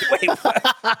 Yes, I do.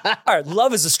 Wait, all right,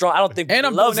 love is a strong. I don't think we And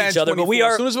I'm love doing that each other, but we 24.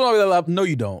 are. As soon as we're no,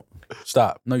 you don't.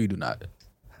 Stop. No, you do not.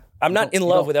 I'm not in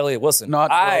love with Elliott Wilson. No,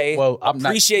 I I'm not.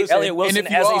 appreciate Listen, Elliott Wilson and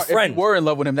if you as are, a friend. If you were in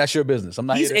love with him, that's your business. I'm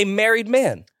not. He's a married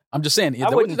man. I'm just saying. I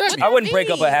What does that mean? wouldn't break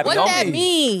up a happy What home. that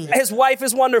mean? His wife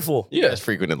is wonderful. You guys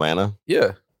frequent Atlanta?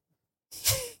 Yeah,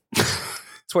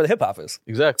 That's where the hip hop is. That's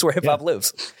exactly. where hip hop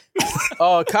lives.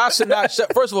 Kai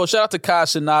Sinat. First of all, shout out to Kai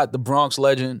Sinat, the Bronx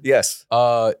legend. Yes.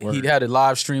 He had a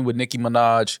live stream with Nicki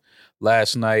Minaj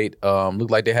last night.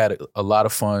 Looked like they had a lot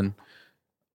of fun.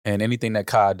 And anything that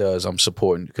Kai does, I'm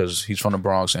supporting because he's from the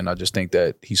Bronx, and I just think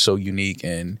that he's so unique.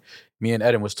 And me and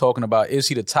Eden was talking about, is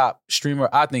he the top streamer?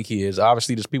 I think he is.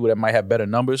 Obviously, there's people that might have better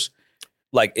numbers.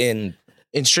 Like in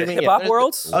streaming, hip hop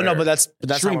worlds? Oh no, but that's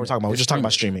not what we're talking about. We're just talking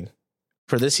about streaming.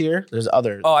 For this year, there's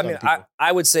other. Oh, I mean,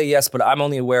 I would say yes, but I'm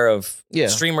only aware of Yeah.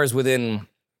 streamers within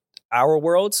our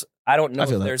worlds. I don't know I if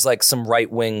feel that. there's like some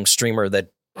right wing streamer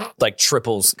that like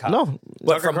triples Kai. No,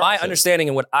 But from my understanding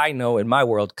and what I know in my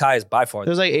world, Kai is by far.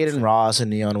 there's like Aiden Ross and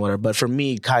Neon, whatever. But for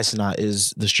me, Kai Sinat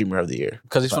is the streamer of the year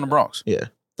Because he's from the Bronx. Yeah,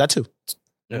 that too.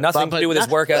 Nothing But to do with his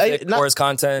work ethic not- or his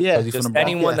content. Yeah. He's from Just the Bronx.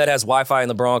 anyone that has Wi-Fi in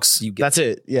the Bronx, you get. That's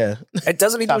it. Yeah. It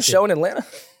doesn't he do a show in Atlanta?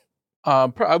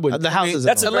 I would. The house is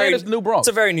That's a very Atlanta's the new Bronx.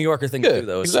 It's a very New Yorker thing to do,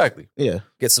 though. is exactly. Yeah.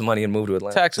 Get some money and move to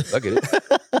Atlanta. Taxes. I get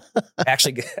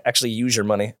it. Actually use your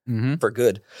money Mm-hmm. for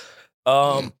good.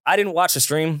 I didn't watch the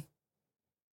stream.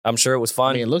 I'm sure it was I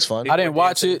fun. mean, it looks fun. I didn't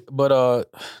watch it, but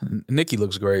Nikki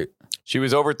looks great. She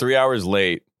was over 3 hours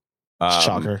late.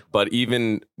 Shocker. But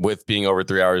even with being over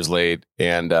 3 hours late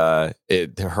and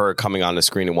her coming on the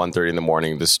screen at 1:30 in the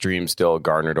morning, the stream still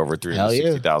garnered over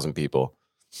 360,000 people.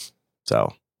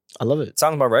 So I love it.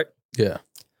 Sounds about right. Yeah.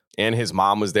 and his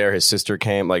mom was there. His sister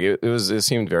came. Like it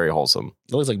seemed very wholesome.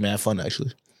 It looks like mad fun,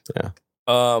 actually.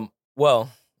 Well,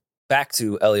 back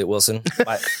to Elliot Wilson,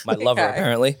 my lover, Yeah.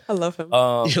 apparently. I love him.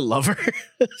 You love her?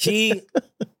 He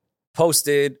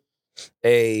posted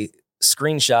a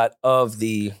screenshot of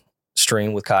the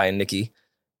stream with Kai and Nikki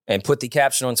and put the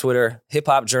caption on Twitter, hip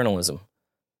hop journalism.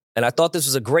 And I thought this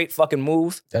was a great fucking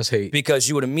move That's hate. because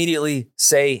you would immediately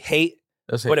say hate.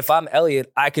 That's hate. But if I'm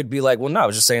Elliot, I could be like, well, no, I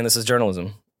was just saying this is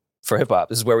journalism for hip hop.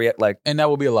 This is where we at. Like, and that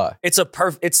would be a lie. it's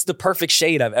the perfect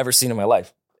shade I've ever seen in my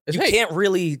life. It's You hate. can't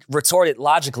really retort it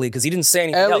logically because he didn't say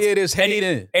anything Elliot else. is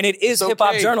hating. And it is It's hip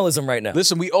hop okay. journalism right now.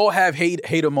 Listen, we all have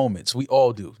hater moments. We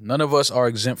all do. None of us are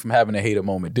exempt from having a hater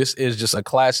moment. This is just a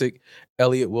classic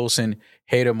Elliot Wilson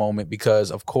hater moment because,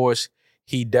 of course,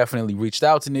 he definitely reached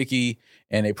out to Nikki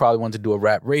and they probably wanted to do a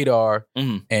rap radar.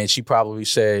 Mhm. And she probably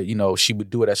said, she would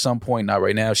do it at some point. Not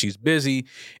right now. She's busy.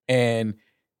 And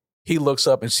he looks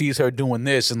up and sees her doing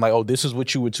this and like, oh, this is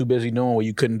what you were too busy doing where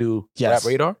you couldn't do Yes. rap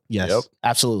radar. Yes. Yep.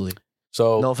 Absolutely.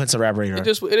 So No offense to Rap Radar. it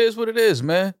is what it is,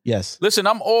 man. Yes. Listen,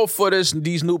 I'm all for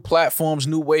these new platforms,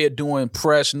 new way of doing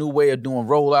press, new way of doing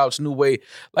rollouts, new way.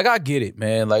 Like, I get it,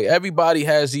 man. Like, everybody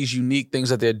has these unique things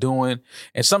that they're doing.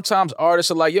 And sometimes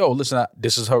artists are like, yo, listen,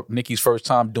 this is Nikki's first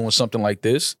time doing something like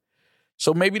this.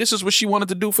 So maybe this is what she wanted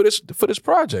to do for this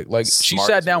project. Like, she sat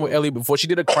Smartest down with move. Elliot before. She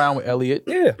did a crown with Elliot.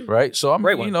 Yeah. Right? So,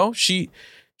 Great one.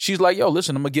 she's like, yo,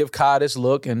 listen, I'm going to give Kai this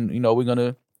look. And, we're going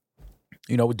to,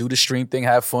 we do the stream thing,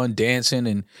 have fun,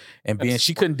 dancing and being.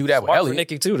 She couldn't do that with Smart for Elliot.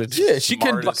 Nikki too. Yeah, she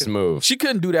couldn't. Smartest move. She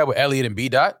couldn't do that with Elliot and B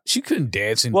Dot. She couldn't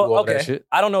dance and do all that shit.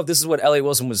 I don't know if this is what Elliot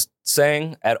Wilson was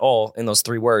saying at all in those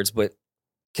 3 words, but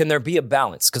can there be a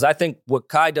balance? Because I think what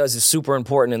Kai does is super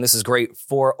important, and this is great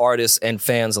for artists and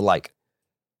fans alike.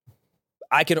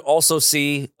 I can also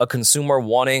see a consumer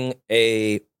wanting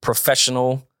a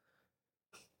professional,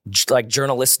 like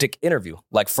journalistic interview,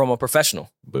 like from a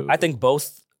professional. Boo. I think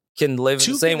both can live in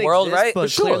Two the same can world, exist, right?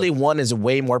 But Sure. clearly one is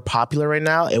way more popular right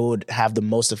now. It would have the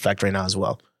most effect right now as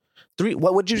well.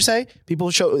 What would you say? People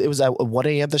show it was at 1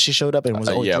 a.m. that she showed up and it was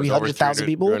over it was over 300,000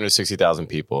 people. 360,000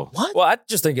 people. What? Well, I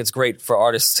just think it's great for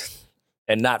artists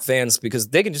and not fans because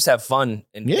they can just have fun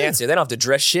and Yeah. dance here. They don't have to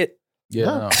dress shit. Yeah,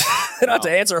 No. no. They don't have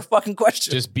to answer a fucking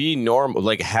question. Just be normal.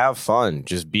 Like, have fun.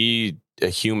 Just be a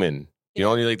human. You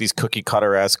don't need like these cookie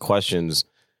cutter ass questions.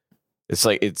 It's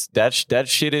like that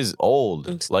shit is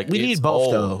old. Like, We it's need both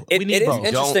old. though. It we need is both.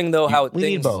 interesting though how we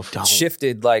need things both.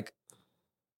 shifted. Like,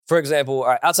 for example, all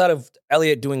right, outside of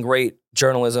Elliot doing great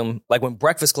journalism, like when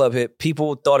Breakfast Club hit,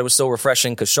 people thought it was so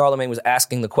refreshing because Charlamagne was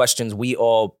asking the questions we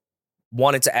all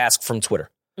wanted to ask from Twitter.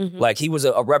 Mhm. Like he was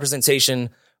a representation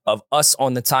of us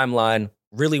on the timeline,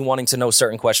 really wanting to know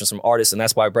certain questions from artists, and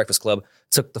that's why Breakfast Club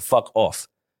took the fuck off.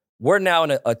 We're now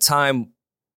in a time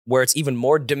where it's even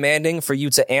more demanding for you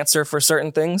to answer for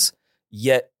certain things,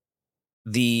 yet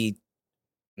the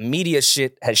media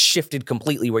shit has shifted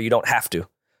completely where you don't have to.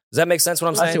 Does that make sense what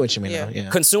I'm I saying? see what you mean. Yeah. Though. Yeah.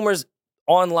 Consumers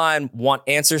online want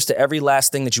answers to every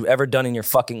last thing that you've ever done in your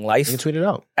fucking life You can tweet it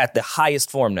out. at the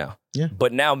highest form now. Yeah.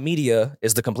 But now media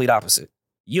is the complete opposite.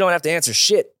 You don't have to answer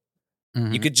shit.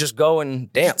 Mhm. You could just go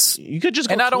and dance. You could just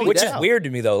go And I don't- tweet Which it is out. weird to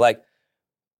me though. Like,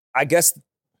 I guess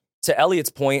to Elliot's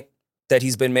point that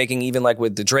he's been making, even like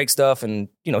with the Drake stuff, and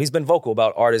he's been vocal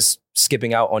about artists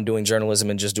skipping out on doing journalism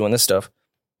and just doing this stuff.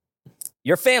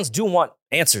 Your fans do want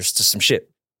answers to some shit,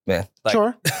 man. Like,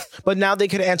 Sure. But now they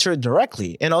could answer it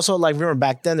directly. And also, like, remember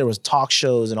back then there was talk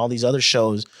shows and all these other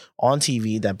shows on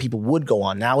TV that people would go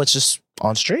on. Now it's just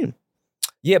on stream.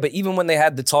 Yeah, but even when they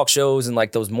had the talk shows and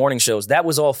like those morning shows, that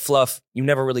was all fluff. You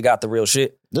never really got the real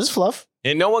shit. This is fluff.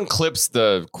 And no one clips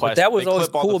the question. But that was They always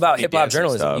clip all cool the about funny hip hop dancing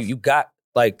journalism. stuff. You got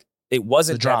like it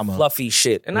wasn't The drama. that fluffy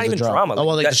shit, and It not was even the drama. Oh,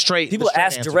 well, like that- the straight. people the straight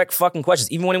ask answer. direct fucking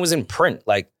questions, even when it was in print.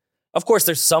 Like, of course,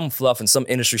 there's some fluff and some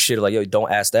industry shit like, yo,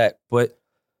 don't ask that. But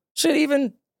shit,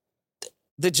 even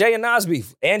the Jay and Nas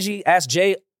beef, Angie asked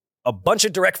Jay a bunch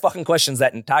of direct fucking questions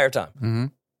that entire time.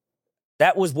 Mhm.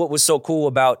 That was what was so cool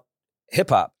about hip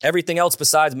hop. Everything else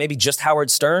besides maybe just Howard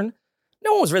Stern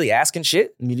No one was really asking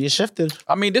shit. Media shifted.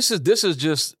 I mean, this is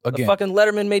just The again. fucking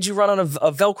Letterman made you run on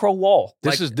a Velcro wall.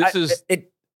 This is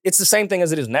It's the same thing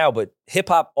as it is now, but hip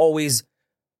hop always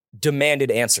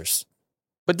demanded answers.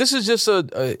 But this is just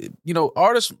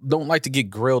artists don't like to get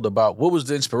grilled about what was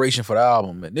the inspiration for the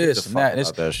album and this and that. And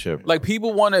it's, that shit. like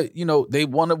people want to, they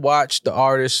want to watch the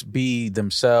artists be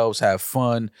themselves, have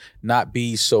fun, not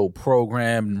be so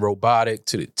programmed and robotic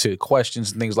to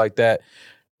questions and things like that.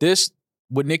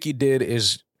 What Nicki did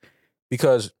is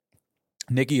because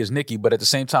Nicki is Nicki, but at the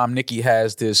same time, Nicki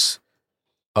has this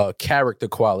character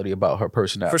quality about her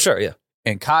personality. For sure, yeah.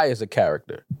 And Kai is a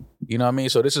character. You know what I mean?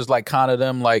 So this is like kind of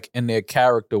them like in their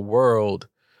character world,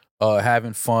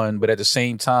 having fun. But at the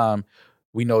same time,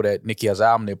 we know that Nicki has an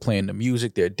album. They're playing the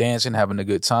music. They're dancing, having a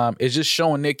good time. It's just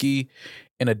showing Nicki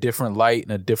in a different light,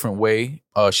 in a different way.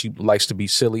 She likes to be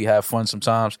silly, have fun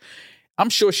sometimes. I'm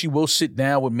sure she will sit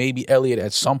down with maybe Elliot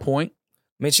at some point.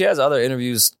 I mean, she has other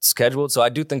interviews scheduled, so I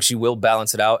do think she will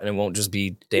balance it out and it won't just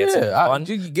be dancing and fun.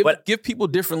 Give people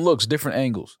different looks, different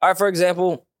angles. All right, for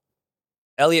example,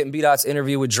 Elliot and B-Dot's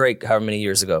interview with Drake however many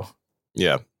years ago.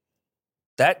 Yeah.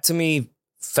 That, to me,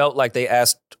 felt like they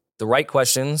asked the right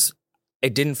questions.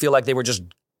 It didn't feel like they were just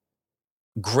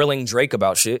grilling Drake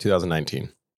about shit. 2019.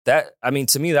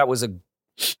 To me, that was a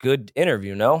good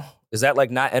interview, no? Is that, like,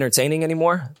 not entertaining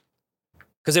anymore?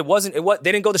 Because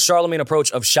they didn't go the Charlemagne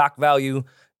approach of shock value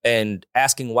and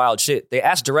asking wild shit. They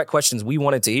asked direct questions we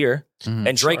wanted to hear,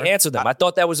 and Drake answered them. I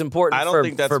thought that was important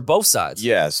for both sides.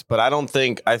 Yes, but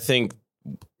I think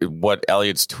what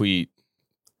Elliot's tweet,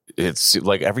 it's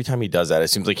like every time he does that, it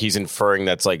seems like he's inferring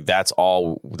that's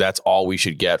all we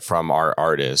should get from our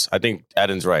artists. I think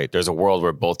Eden's right. There's a world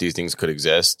where both these things could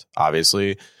exist,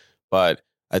 obviously, but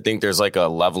I think there's like a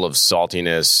level of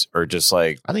saltiness or just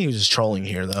like... I think he was just trolling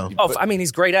here, though. Oh, I mean,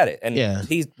 he's great at it. And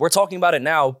we're talking about it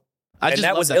now. I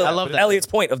love Elliot's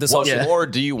point of this whole shit. Or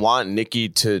do you want Nicki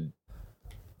to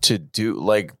do,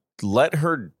 like, let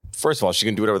her... First of all, she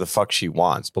can do whatever the fuck she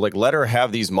wants, but like, let her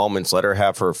have these moments. Let her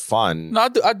have her fun. No,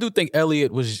 I do think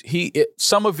Elliot was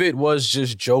some of it was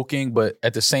just joking, but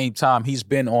at the same time, he's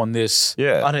been on this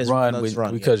run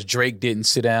because Drake didn't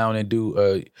sit down and do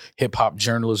a hip hop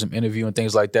journalism interview and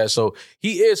things like that. So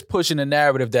he is pushing the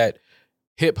narrative that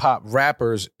hip hop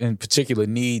rappers in particular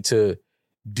need to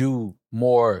do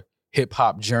more hip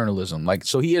hop journalism. Like,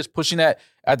 so he is pushing that.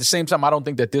 At the same time, I don't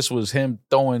think that this was him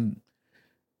throwing.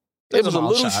 It was a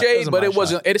little shade, but it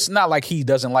wasn't. It's not like he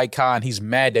doesn't like Kai and he's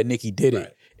mad that Nicki did it.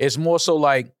 Right. It's more so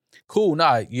like, cool,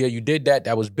 you did that.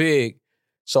 That was big.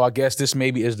 So I guess this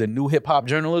maybe is the new hip hop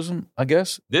journalism. I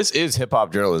guess this is hip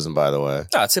hop journalism, by the way.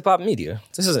 No, it's hip hop media.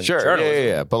 This isn't journalism.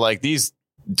 Yeah. But like these,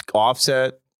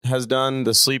 Offset has done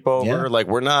the sleepover. Yeah. Like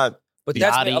we're not. But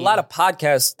that's a lot of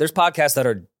podcasts. There's podcasts that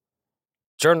are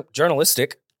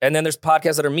journalistic, and then there's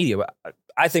podcasts that are media.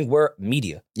 I think we're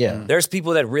media. Yeah. There's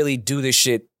people that really do this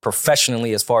shit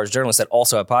professionally as far as journalists that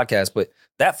also have podcasts, but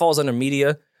that falls under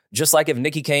media. Just like if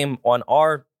Nicki came on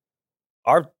our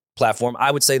platform,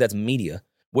 I would say that's media.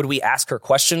 Would we ask her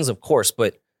questions? Of course,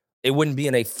 but it wouldn't be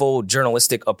in a full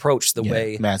journalistic approach the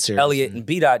way Elliot and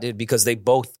B-Dot did, because they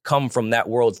both come from that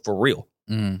world for real.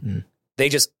 Mm-hmm. They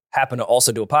just happen to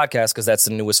also do a podcast because that's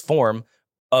the newest form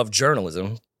of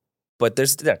journalism. But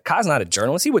Kai's not a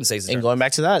journalist. He wouldn't say he's a journalist. And going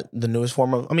back to that, the newest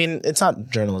form of, it's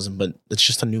not journalism, but it's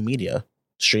just a new media.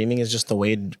 Streaming is just the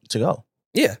way to go.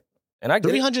 Yeah. And I get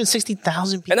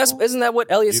 360,000 people. And isn't that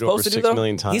what Elliot's supposed to do, though? 6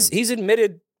 million times. He's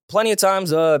admitted plenty of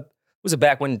times, was it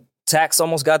back when Tax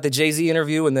almost got the Jay-Z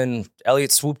interview and then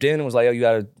Elliot swooped in and was like, oh,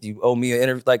 you owe me an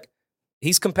interview. Like,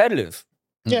 he's competitive.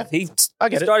 Yeah. He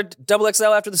started Double XL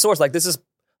after the Source. Like, this is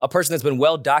a person that's been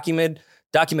well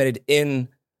documented in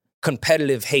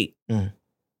competitive hate. Mm.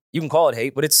 You can call it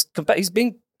hate, but he's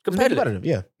being competitive.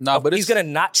 Yeah. But he's gonna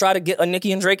not try to get a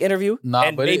Nicki and Drake interview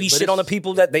and maybe shit on the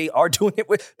people that they are doing it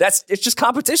with. It's just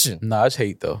competition. Nah, it's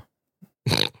hate though.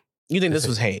 You think this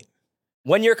was hate?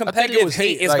 When you're competitive,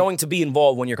 hate is going to be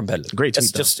involved when you're competitive. Great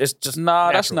tweet. It's just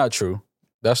natural. That's not true.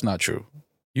 That's not true.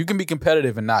 You can be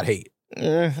competitive and not hate.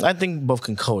 I think both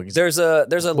can coexist. There's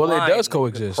a line it does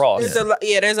coexist. Cross.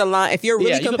 There's a line. If you're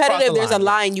really competitive, there's a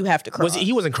line you have to cross.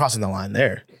 He wasn't crossing the line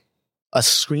there. A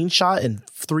screenshot in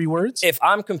 3 words? If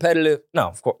I'm competitive, no,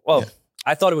 of course. Well,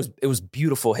 I thought it was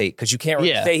beautiful hate because you can't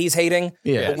really say he's hating.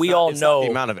 Yeah. But we all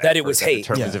know that it was hate.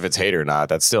 Determines if it's hate or not.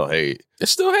 That's still hate.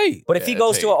 It's still hate. But if he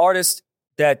goes to an artist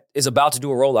that is about to do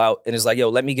a rollout and is like, yo,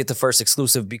 let me get the first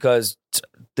exclusive because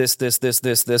this,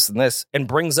 and this, and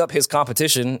brings up his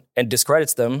competition and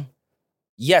discredits them,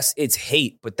 yes, it's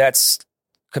hate, but that's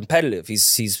competitive.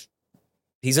 He's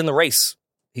in the race.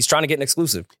 He's trying to get an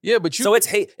exclusive. Yeah, but you. So it's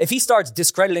hate. If he starts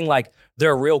discrediting like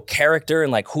their real character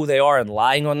and like who they are and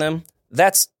lying on them,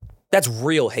 that's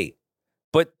real hate.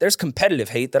 But there's competitive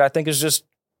hate that I think is just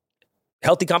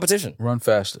healthy competition. Run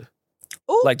faster.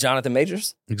 Ooh. Like Jonathan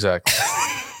Majors. Exactly.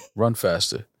 Run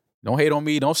faster. Don't hate on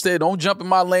me. Don't jump in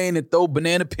my lane and throw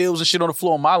banana peels and shit on the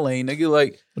floor in my lane. Nigga,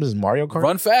 like, What is this, Mario Kart?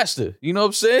 run faster. You know what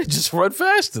I'm saying? Just run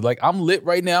faster. Like, I'm lit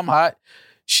right now. I'm hot.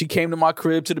 She came to my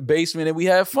crib, to the basement, and we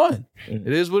had fun. Mm.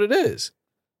 It is what it is.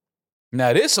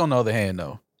 Now, this, on the other hand,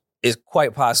 though, Is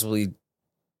quite possibly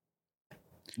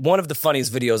one of the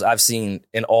funniest videos I've seen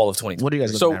in all of 2020. What are you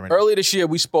guys so looking at right now? earlier this year,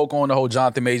 we spoke on the whole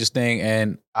Jonathan Majors thing,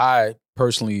 and I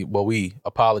personally, we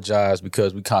apologized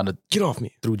because we kind of Get off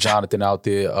me. threw Jonathan out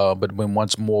there. But when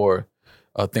once more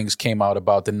things came out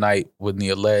about the night with the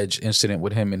alleged incident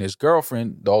with him and his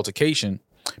girlfriend, the altercation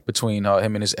between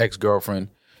him and his ex-girlfriend,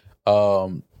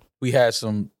 we had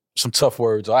some tough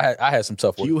words. I had some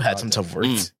tough words. You had some tough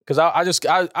words. Because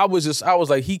I was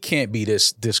like, he can't be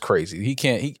this crazy. He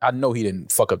can't. I know he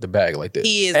didn't fuck up the bag like this.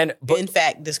 He is, in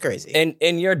fact, this crazy. And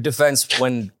in your defense,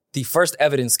 when the first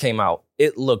evidence came out,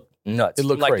 it looked nuts. It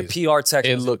looked like crazy. the PR text.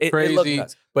 It looked crazy. It looked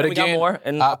nuts. But And we again, got more,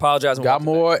 and I apologize. when we Got to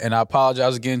that. more, and I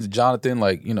apologize again to Jonathan.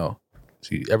 Like,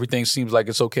 see, everything seems like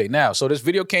it's okay now. So this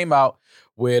video came out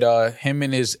with him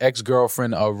and his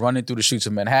ex-girlfriend running through the streets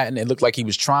of Manhattan. It looked like he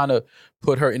was trying to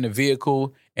put her in the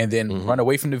vehicle and then run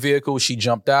away from the vehicle. She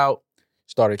jumped out,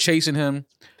 started chasing him.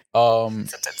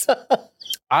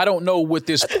 I don't know what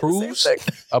this proves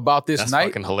about this That's night.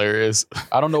 fucking hilarious.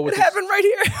 I don't know what It this, happened right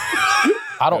here.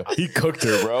 I don't. He cooked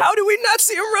her, bro. How do we not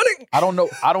see him running? I don't know.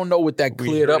 I don't know what that We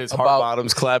cleared heard up his heart about.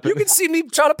 bottoms clapping. You can see me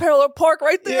trying to parallel park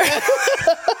right there.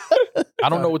 I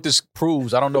don't know what this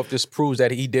proves. I don't know if this proves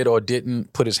that he did or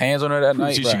didn't put his hands on her that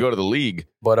night. She should go to the league.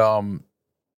 But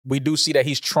we do see that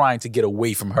he's trying to get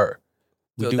away from her.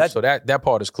 We Yo, do, that- so that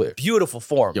part is clear. Beautiful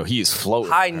form. Yo, he is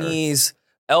floating. High on her. knees,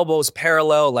 elbows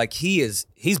parallel. Like he's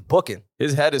booking.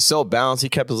 His head is so balanced. He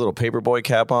kept his little paperboy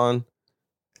cap on.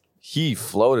 He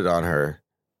floated on her.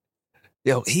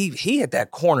 Yo, he hit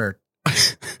that corner.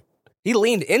 He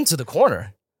leaned into the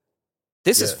corner.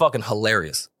 This is Yeah. fucking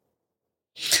hilarious.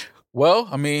 Well,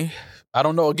 I mean, I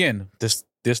don't know. Again, this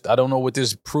I don't know what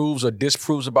this proves or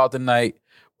disproves about the night.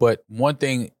 But one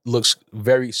thing looks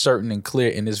very certain and clear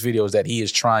in this video is that he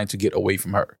is trying to get away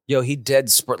from her. Yo, he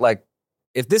like,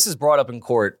 if this is brought up in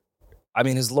court, I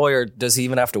mean, his lawyer, does he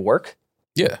even have to work?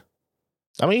 Yeah,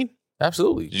 I mean,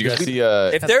 absolutely. Did you guys see?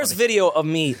 If there's video of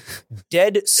me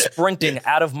dead sprinting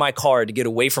out of my car to get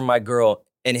away from my girl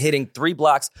and hitting 3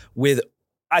 blocks with,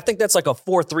 I think that's like a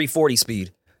 4.340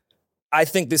 speed. I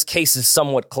think this case is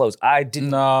somewhat close. I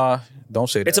didn't. Nah, don't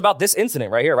say that. It's about this incident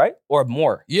right here, right? Or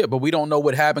more? Yeah, but we don't know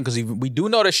what happened because we do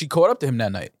know that she caught up to him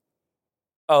that night.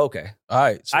 Oh, okay. All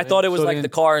right. I thought it was so like then- the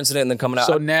car incident and then coming out.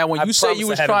 So now when I you say promise you I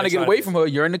was haven't trying to been get away from her,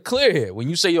 you're in the clear here. When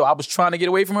you say, yo, I was trying to get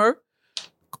away from her,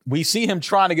 we see him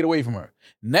trying to get away from her.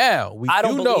 Now, we I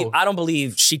do don't know. I don't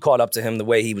believe she caught up to him the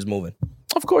way he was moving.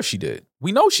 Of course she did.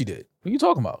 We know she did. What are you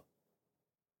talking about?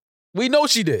 We know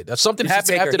she did. That something Did she happened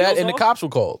take her after that heels and the off? cops were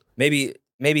called. Maybe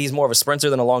he's more of a sprinter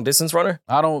than a long distance runner.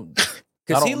 I don't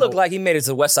Because he don't looked know. like he made it to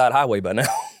the West Side Highway by now.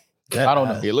 I don't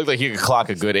know. He looked like he could clock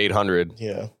a good 800.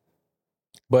 yeah.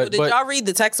 But Did y'all read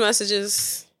the text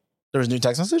messages? There was new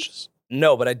text messages.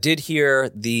 No, but I did hear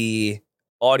the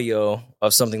audio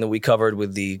of something that we covered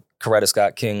with the Coretta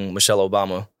Scott King Michelle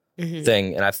Obama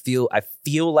thing, and I feel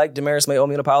like Damaris may owe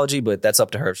me an apology, but that's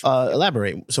up to her.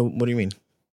 Elaborate. So, what do you mean?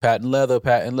 patent leather.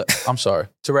 I'm sorry.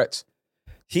 Tourette's.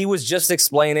 He was just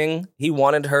explaining he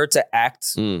wanted her to act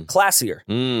classier,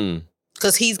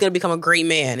 Because he's going to become a great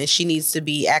man and she needs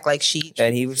to act like she.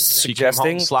 and he was She came home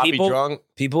suggesting sloppy drunk.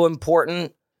 people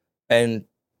important and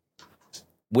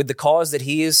with the cause that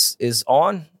he is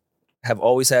on, have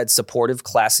always had supportive,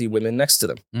 classy women next to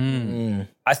them.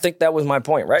 I think that was my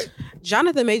point, right?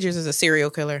 Jonathan Majors is a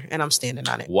serial killer and I'm standing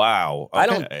on it. Wow. I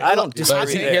don't But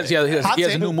disagree. he has Hot a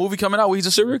take. new movie coming out where he's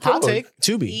a serial killer. Hot take.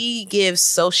 To be. He gives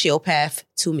sociopath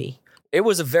to me. It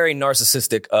was a very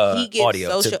narcissistic He gives audio.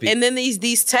 social, to be, and then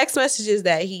these text messages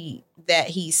that he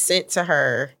sent to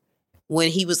her when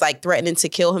he was like threatening to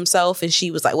kill himself, and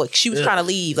she was like, "What?" She was trying to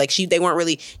leave. Like they weren't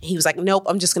really. He was like, "Nope,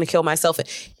 I'm just gonna kill myself." And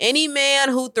any man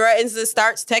who threatens to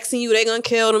starts texting you, they gonna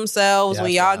kill themselves Yeah,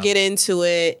 when I y'all found get into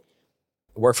it.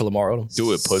 work for Lamar Odom.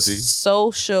 Do it, pussy.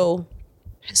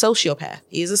 Sociopath.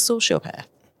 He is a sociopath.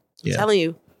 Yeah. I'm telling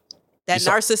you, that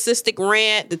narcissistic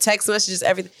rant, the text messages,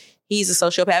 everything. He's a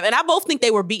sociopath, and I both think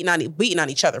they were beating on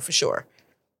each other for sure.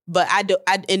 But I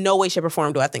in no way, shape, or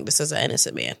form do I think this is an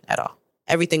innocent man at all.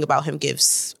 Everything about him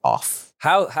gives off.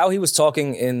 How he was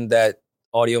talking in that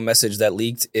audio message that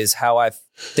leaked is how I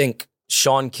think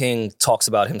Sean King talks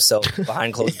about himself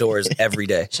behind closed doors every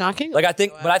day. Sean King? Like I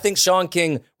think Sean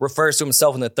King refers to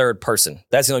himself in the third person.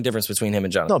 That's the only difference between him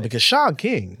and Jonathan. No, because Sean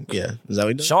King. Yeah. Is that what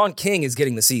he does? Sean King is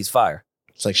getting the C's fire.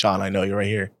 It's like, Sean, I know you're right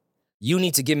here. You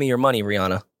need to give me your money,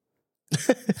 Rihanna.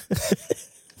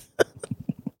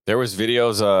 There was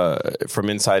videos from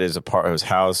inside his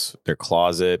house, their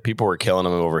closet. People were killing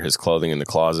him over his clothing in the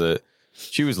closet.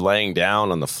 She was laying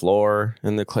down on the floor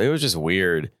in the it was just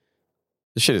weird.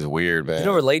 This shit is weird, man. You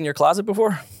never laid in your closet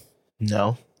before?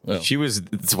 No. She was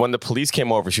when the police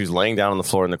came over. She was laying down on the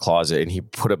floor in the closet, and he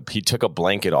took a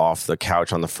blanket off the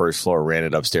couch on the first floor, ran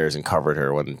it upstairs, and covered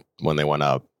her when they went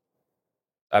up.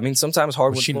 I mean, sometimes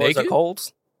hardwood she floors are naked?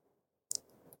 cold.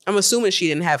 I'm assuming she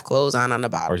didn't have clothes on the Or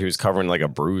bottom. she was covering like a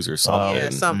bruise or something. Yeah,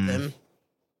 something.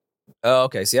 Oh,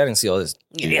 okay. See, I didn't see all this.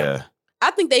 Yeah. I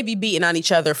think they be beating on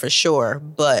each other for sure,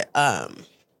 but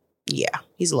yeah,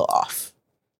 he's a little off.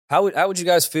 How would you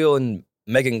guys feel in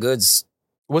Megan Good's?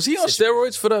 Was he on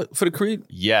steroids for the Creed?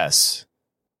 Yes.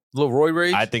 Little Roy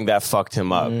Rage? I think that fucked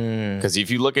him up. Because if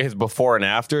you look at his before and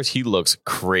afters, he looks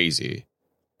crazy.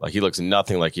 Like he looks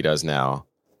nothing like he does now.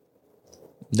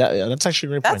 That's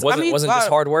actually a great point. Wasn't just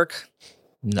hard work?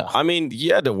 No. I mean,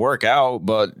 you had to work out,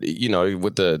 but you know,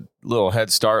 with the little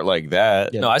head start like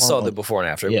that, Yeah. No, I saw the before and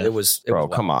after. Yeah. It was bro,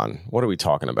 wild. come on. What are we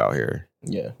talking about here?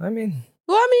 Yeah. I mean,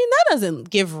 Well, I mean, that doesn't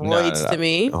give roids to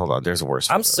me. Hold on, there's a worse.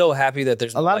 I'm photo. so happy that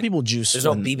there's A lot like, of people juice. There's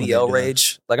no when they do BBL that.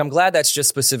 rage. Like I'm glad that's just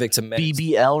specific to men.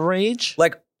 BBL rage?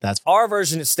 Like That's our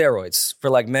version is steroids for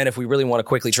like men. If we really want to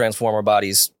quickly transform our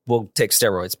bodies, we'll take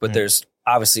steroids. But there's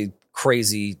obviously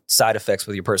crazy side effects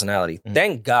with your personality.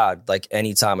 Thank God, like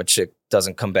anytime a chick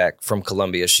doesn't come back from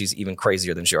Colombia, she's even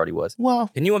crazier than she already was. well.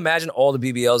 Can you imagine all the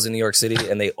BBLs in New York City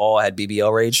and they all had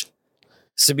BBL rage?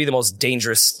 This would be the most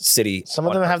dangerous city. Some of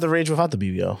on them earth. have the rage without the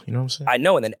BBL. You know what I'm saying? I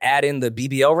know, and then add in the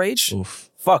BBL rage. Oof.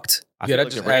 Fucked. I Yeah, feel that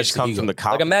like just the adds rage to comes ego. from the Like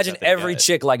confidence imagine that they every get.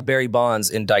 chick like Barry Bonds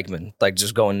in Dykeman, like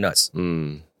just going nuts.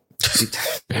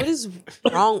 What is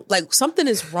wrong? Like something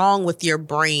is wrong with your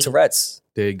brain. Tourette's.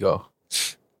 There you go.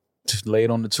 Just lay it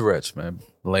on the Tourette's, man.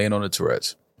 Lay it on the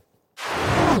Tourette's.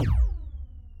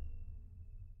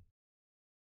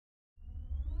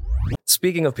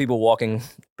 Speaking of people walking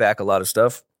back a lot of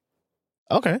stuff,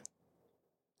 Okay.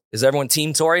 is everyone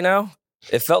Team Tory now?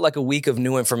 It felt like a week of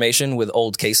new information with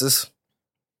old cases.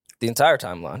 The entire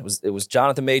timeline it was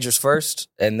Jonathan Majors first,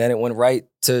 and then it went right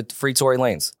to Free Tory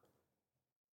Lanez.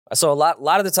 I saw a lot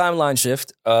of the timeline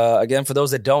shift. Again, for those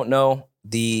that don't know,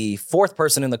 the fourth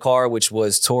person in the car, which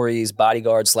was Tory's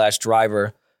bodyguard /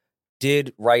 driver,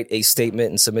 did write a statement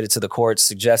and submit it to the courts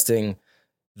suggesting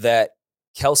that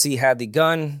Kelsey had the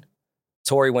gun.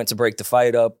 Tory went to break the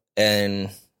fight up and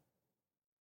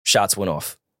shots went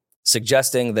off,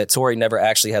 suggesting that Tory never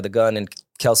actually had the gun and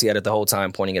Kelsey had it the whole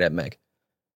time pointing it at Meg,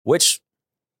 which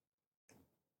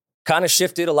kind of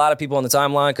shifted a lot of people on the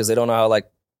timeline because they don't know how like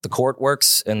the court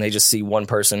works and they just see one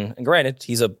person. And granted,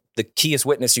 he's the keyest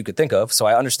witness you could think of. So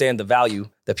I understand the value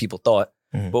that people thought,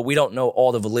 but we don't know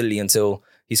all the validity until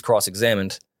he's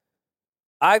cross-examined.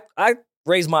 I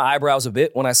raised my eyebrows a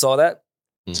bit when I saw that.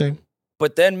 Same.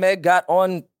 But then Meg got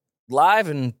on live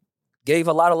and gave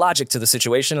a lot of logic to the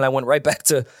situation. And I went right back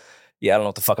to, I don't know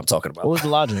what the fuck I'm talking about. What was the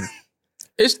logic?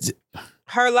 It's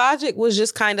Her logic was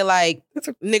just kind of like,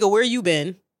 nigga, where you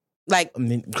been? Like, I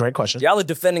mean, great question. Y'all are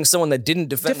defending someone that didn't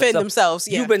defend themselves.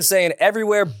 Yeah. You've been saying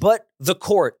everywhere but the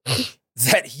court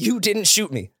that you didn't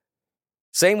shoot me.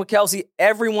 Same with Kelsey.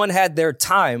 Everyone had their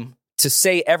time to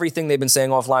say everything they've been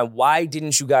saying offline. Why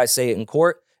didn't you guys say it in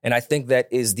court? And I think that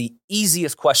is the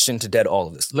easiest question to dead all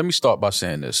of this. Let me start by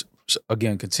saying this.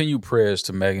 Again, continued prayers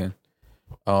to Megan.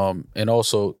 And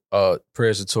also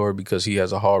prayers to Tory because he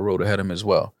has a hard road ahead of him as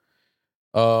well.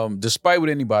 Despite what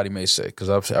anybody may say, because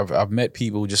I've met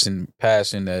people just in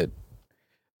passing that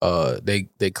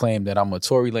they claim that I'm a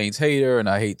Tory Lanez hater and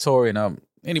I hate Tory and I'm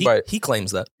anybody He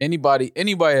claims that. anybody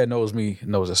that knows me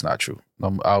knows that's not true.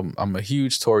 I'm a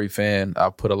huge Tory fan.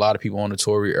 I put a lot of people on the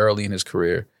Tory early in his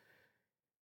career.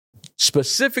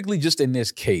 Specifically, just in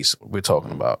this case we're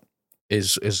talking about,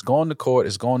 is going to court,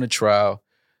 is going to trial.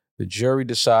 The jury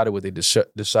decided what they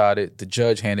decided. The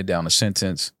judge handed down a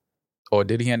sentence. Or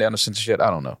did he hand down a sentence yet? I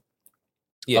don't know.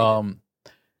 Yeah.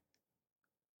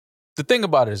 The thing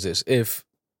about it is this. If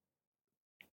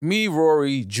me,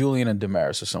 Rory, Julian, and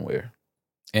Damaris are somewhere,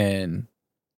 and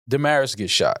Damaris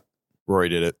gets shot, Rory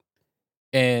did it.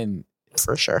 and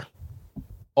for sure.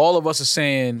 all of us are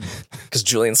saying, Because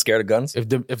Julian's scared of guns.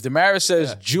 if Damaris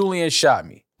says Julian shot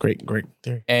me, Great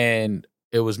theory. and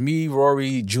it was me,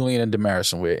 Rory, Julian, and Damaris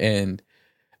somewhere, and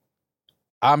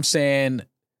I'm saying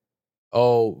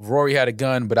oh, Rory had a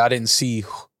gun, but I didn't see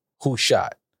who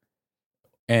shot.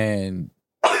 And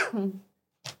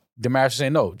Damaris is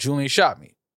saying, no, Julian shot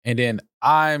me. And then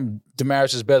I'm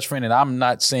Damaris's best friend and I'm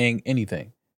not saying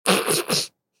anything.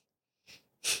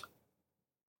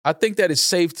 I think that it's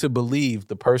safe to believe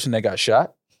the person that got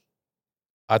shot.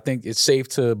 I think it's safe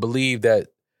to believe that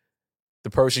the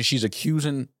person she's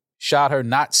accusing shot her,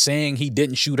 not saying he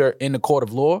didn't shoot her in the court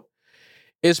of law,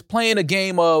 is playing a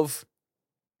game of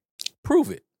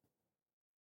prove it,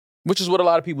 which is what a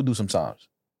lot of people do sometimes.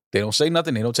 They don't say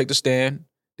nothing. They don't take the stand.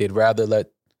 They'd rather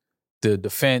let the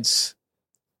defense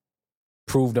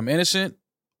prove them innocent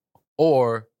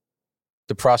or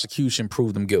the prosecution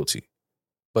prove them guilty.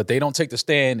 But they don't take the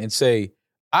stand and say,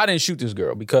 I didn't shoot this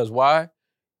girl. Because why?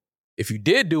 If you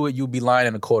did do it, you'd be lying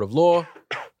in a court of law.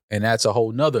 And that's a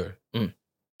whole nother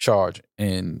charge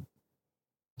in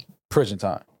prison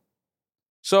time.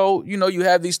 So, you know, you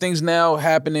have these things now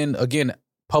happening. Again,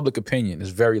 public opinion is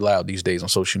very loud these days on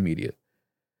social media.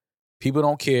 People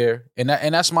don't care. And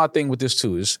that's my thing with this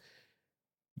too, is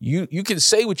you can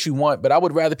say what you want, but I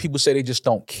would rather people say they just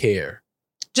don't care.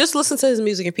 Just listen to his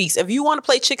music in peace. If you want to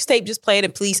play Chicks Tape, just play it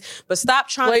in peace. But stop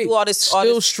trying to do all this.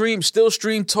 Still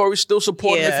stream Tory, still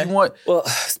support him if you want. Well,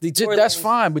 that's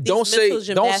fine, but don't say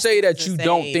that you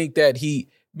don't think that he,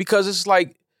 because it's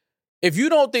like, if you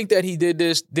don't think that he did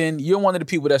this, then you're one of the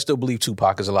people that still believe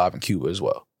Tupac is alive in Cuba as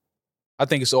well. I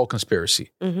think it's all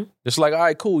conspiracy. Mm-hmm. It's like, all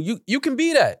right, cool. You can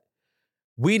be that.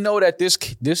 We know that this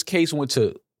case went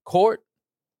to court.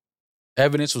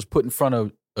 Evidence was put in front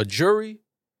of a jury,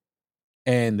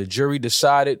 and the jury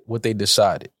decided what they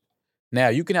decided. Now,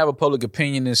 you can have a public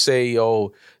opinion and say,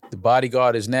 oh, the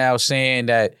bodyguard is now saying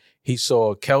that he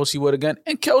saw Kelsey with a gun,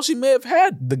 and Kelsey may have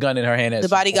had the gun in her hand. The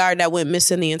bodyguard that went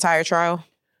missing the entire trial.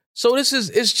 So it's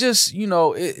just, you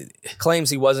know. Claims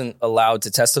he wasn't allowed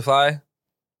to testify.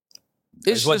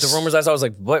 It's what the rumors I saw. I was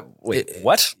like, what? Wait,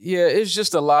 what? Yeah, it's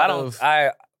just a lot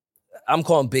I'm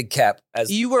calling big cap as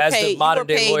the modern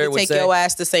day lawyer would say. Take your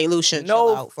ass to St. Lucia.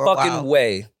 No fucking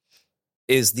way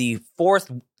is the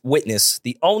fourth witness,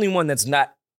 the only one that's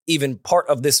not even part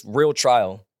of this real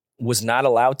trial, was not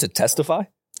allowed to testify.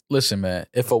 Listen, man,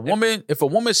 if a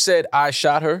woman said I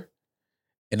shot her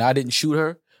and I didn't shoot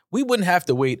her, we wouldn't have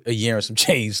to wait a year and some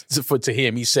change to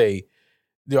hear me say,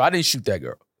 yo, I didn't shoot that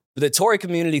girl. The Tory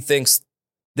community thinks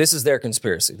this is their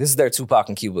conspiracy. This is their Tupac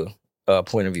and Cuba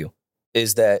point of view,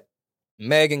 is that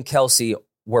Meg and Kelsey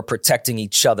were protecting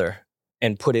each other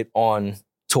and put it on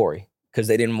Tory because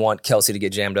they didn't want Kelsey to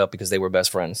get jammed up because they were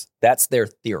best friends. That's their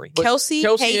theory. But Kelsey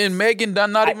and Megan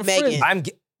not even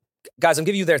friends. Guys, I'm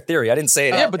giving you their theory. I didn't say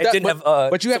it. Yeah, but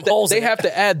you have to. They have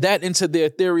to add that into their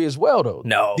theory as well, though.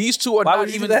 No, these two are not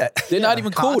even that. They're not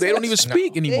even cool. They don't even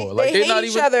speak anymore. They they're hate not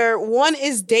each even other. One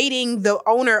is dating the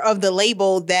owner of the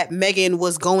label that Megan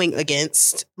was going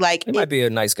against. Like, he might be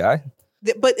a nice guy.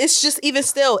 But it's just, even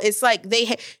still, it's like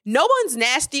no one's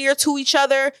nastier to each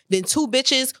other than two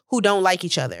bitches who don't like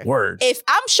each other. Word. If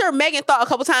I'm sure Megan thought a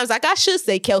couple times, like, I should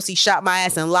say Kelsey shot my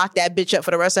ass and locked that bitch up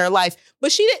for the rest of her life,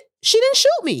 but she didn't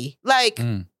shoot me. Like,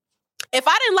 if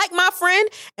I didn't like my friend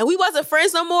and we wasn't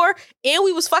friends no more and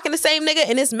we was fucking the same nigga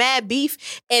and it's mad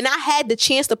beef and I had the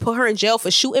chance to put her in jail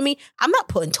for shooting me, I'm not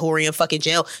putting Tory in fucking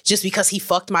jail just because he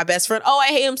fucked my best friend. Oh, I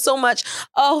hate him so much.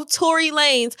 Oh, Tory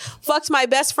Lanez fucked my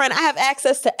best friend. I have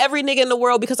access to every nigga in the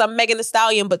world because I'm Megan Thee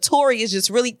Stallion, but Tory is just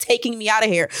really taking me out of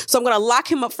here. So I'm going to lock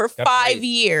him up for 5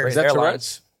 years. Is that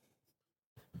Tourette's?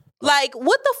 Like,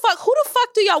 what the fuck? Who the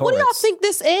fuck do y'all? What do y'all think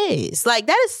this is? Like,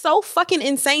 that is so fucking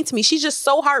insane to me. She's just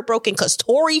so heartbroken because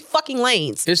Tory fucking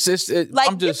Lanez.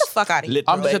 Like, get the fuck out of here.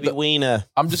 I'm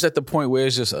just at the point where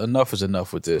it's just enough is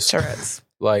enough with this. Tourette's.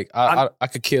 Like, I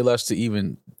could care less to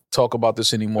even talk about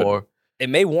this anymore.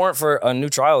 It may warrant for a new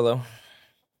trial, though.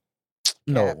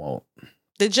 No, it won't.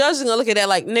 The judge is gonna look at that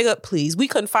like, nigga, please, we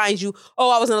couldn't find you. Oh,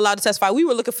 I wasn't allowed to testify. We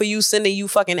were looking for you, sending you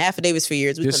fucking affidavits for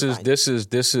years. This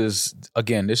is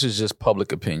again, this is just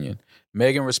public opinion.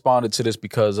 Megan responded to this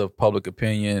because of public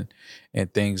opinion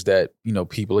and things that, you know,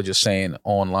 people are just saying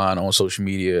online, on social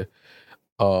media.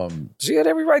 She had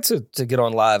every right to get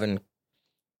on live and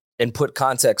put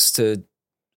context to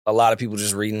a lot of people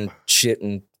just reading shit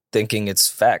and thinking it's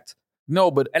fact.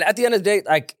 No, but and at the end of the day,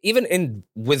 like, even in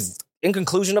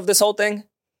conclusion of this whole thing,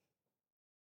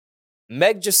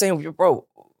 Meg just saying, bro,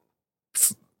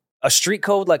 a street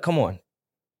code, like, come on.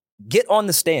 Get on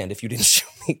the stand if you didn't shoot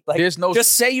me. Like,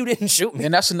 just say you didn't shoot me.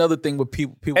 And that's another thing with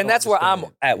people and that's where I'm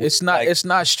at. It's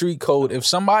not street code. If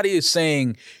somebody is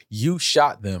saying you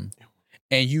shot them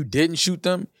and you didn't shoot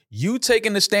them, you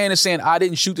taking the stand and saying I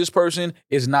didn't shoot this person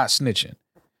is not snitching.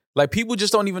 Like, people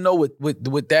just don't even know what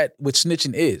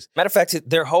snitching is. Matter of fact,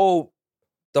 their whole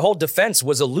the whole defense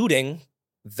was alluding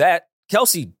that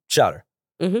Kelsey shot her.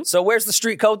 Mhm. So where's the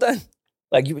street code then?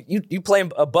 Like you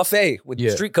playing a buffet with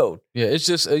street code. Yeah, it's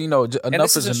just enough And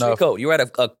this is isn't enough. street code. You were at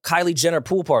a Kylie Jenner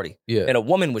pool party Yeah, and a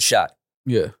woman was shot.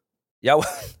 yeah. Y'all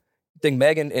think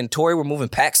Megan and Tory were moving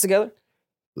packs together?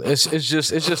 It's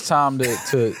just time to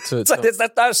It's like that's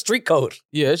not a street code.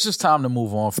 yeah. It's just time to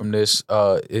move on from this.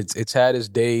 It's had its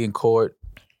day in court.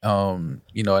 And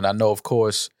I know, of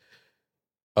course,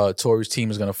 Tory's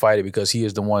team is going to fight it because he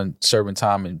is the one serving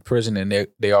time in prison, and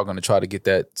they are going to try to get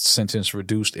that sentence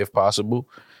reduced if possible.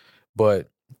 But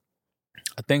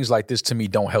things like this, to me,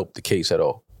 don't help the case at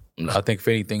all. No. I think, if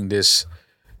anything, this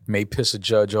may piss a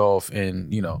judge off,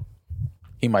 and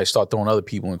he might start throwing other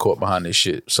people in court behind this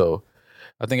shit. So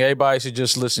I think everybody should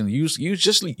just listen. Use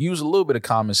a little bit of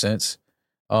common sense,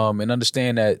 and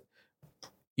understand that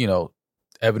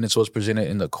evidence was presented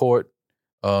in the court.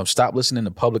 Stop listening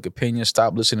to public opinion.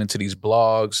 Stop listening to these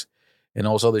blogs and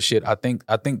all this other shit. I think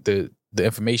the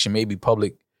information may be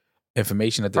public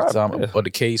information at the time of the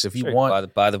case. If you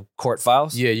want by the court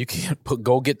files, yeah, you can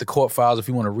go get the court files if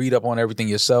you want to read up on everything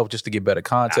yourself just to get better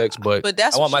context. But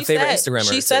that's I want what my favorite said. Instagrammer.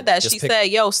 She said that. She said,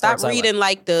 "Yo, stop reading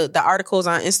like the articles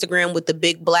on Instagram with the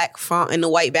big black font and the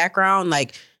white background.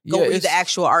 Like, go read the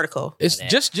actual article." It's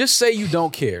just say you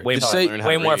don't care. Way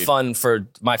more fun for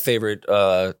my favorite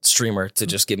streamer to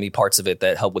just give me parts of it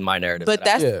that help with my narrative. But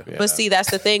but see,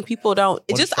 that's the thing. People don't.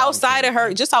 Just outside of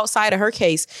her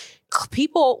case,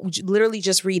 people literally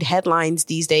just read headlines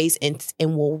these days and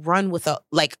will run with a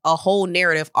whole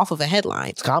narrative off of a headline.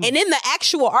 It's common. And in the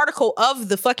actual article of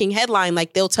the fucking headline,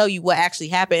 like, they'll tell you what actually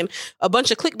happened. A bunch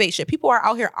of clickbait shit. People are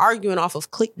out here arguing off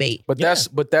of clickbait. But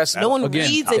that's no one again,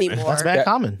 reads anymore. That's very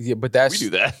common. Yeah, but We do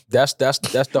that. That's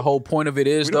the whole point of it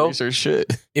is We don't though. research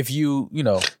shit. If you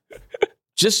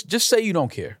just say you don't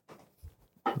care.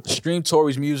 Stream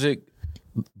Tory's music,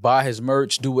 buy his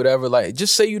merch, do whatever. Like,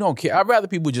 just say you don't care. I'd rather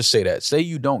people just say that. Say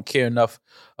you don't care enough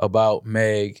about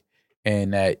Meg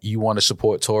and that you want to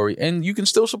support Tory, and you can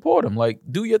still support him. Like,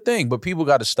 do your thing. But people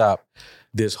got to stop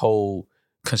this whole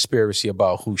conspiracy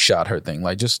about who shot her thing.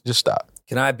 Like, just stop.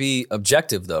 Can I be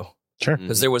objective though? Sure.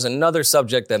 Because there was another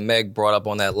subject that Meg brought up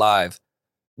on that live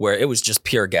where it was just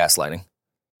pure gaslighting.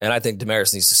 And I think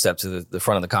Damaris needs to step to the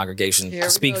front of the congregation,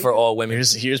 speak for all women.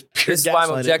 Here's pure This is why I'm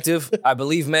gaslighting. objective. I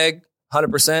believe Meg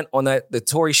 100% on the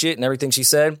Tory shit and everything she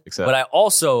said. Except- But I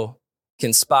also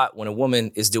can spot when a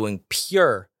woman is doing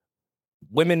pure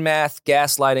women math,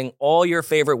 gaslighting, all your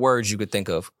favorite words you could think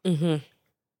of. Mm-hmm.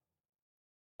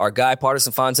 Our guy,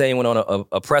 Partisan Fontaine, went on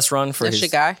a press run for That's his... your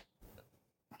guy.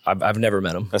 I've never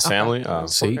met him. That's family.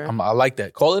 See, Okay. I like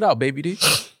that. Call it out, baby D.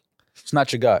 It's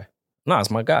not your guy. No, it's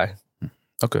my guy.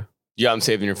 Okay. Yeah, I'm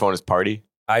saving your phone as party.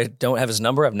 I don't have his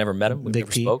number. I've never met him. We've Big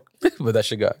never P. spoke. But that's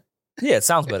your guy. Yeah, it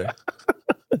sounds better.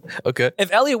 Okay.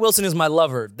 If Elliot Wilson is my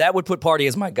lover, that would put Party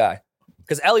as my guy.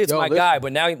 Because Elliot's my listen. guy,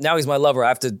 but now he's my lover. I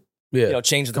have to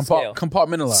change the scale.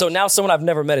 Compartmentalize. So now someone I've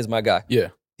never met is my guy. yeah.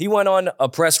 He went on a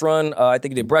press run. I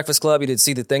think he did Breakfast Club. He did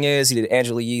See the Thing Is. He did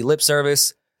Angela Yee Lip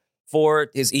Service for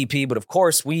his EP. But of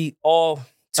course, we all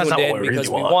tuned not in what we because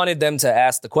really we want. wanted them to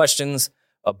ask the questions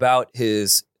about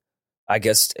his, I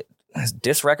guess, his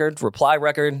diss record, reply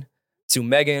record to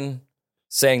Megan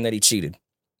saying that he cheated.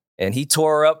 And he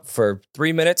tore her up for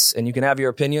 3 minutes, and you can have your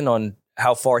opinion on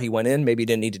how far he went in. Maybe he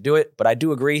didn't need to do it, but I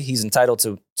do agree he's entitled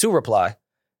to reply.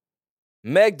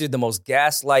 Meg did the most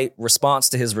gaslight response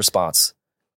to his response.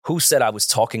 Who said I was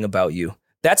talking about you?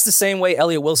 That's the same way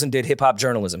Elliot Wilson did hip-hop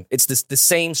journalism. It's the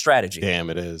same strategy. Damn,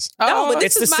 it is. No, but this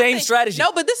It's the is my same thing. strategy.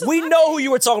 No, but this is we my know thing. who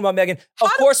you were talking about, Megan.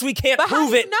 Of course, we can't But how prove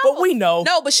do you it, know? but we know.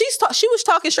 No, but she was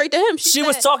talking straight to him. She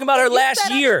was said, talking about her if you last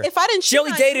said year. If I didn't, She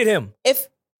only dated him.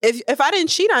 If I didn't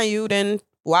cheat on you, then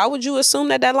why would you assume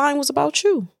that line was about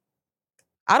you?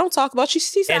 I don't talk about you.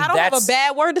 She said, And I don't have a that's-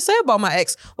 bad word to say about my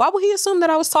ex. Why would he assume that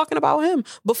I was talking about him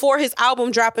before his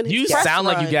album dropping? His You press sound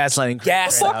like run? you gaslighting.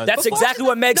 That's exactly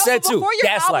what Meg said too. Before your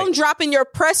album Gaslight. dropping your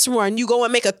press run, you go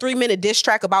and make a 3-minute diss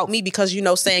track about me because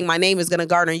saying my name is going to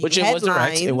garner you Which it was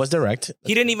headlines. direct. It was direct.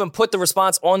 He didn't even put the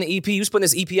response on the EP. He was putting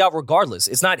his EP out regardless.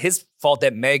 It's not his fault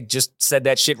that Meg just said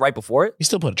that shit right before it. You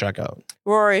still put a track out.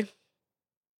 Rory.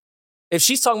 If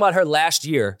she's talking about her last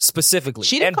year specifically,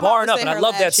 She didn't and come out barring and up, say and I her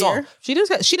love that last song, year. She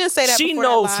didn't say that. she before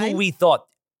knows that line. who we thought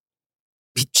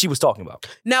she was talking about.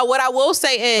 Now, what I will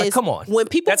say is, Like, come on. when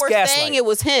people That's were gaslighting. saying it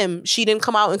was him, she didn't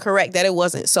come out and correct that it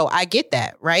wasn't. So I get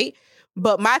that, right?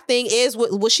 But my thing is,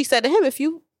 what she said to him: if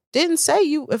you didn't say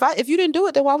if you didn't do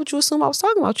it, then why would you assume I was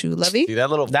talking about you, Levy? See that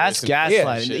little That's voice and-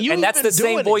 gaslighting. shit. You And that's even the same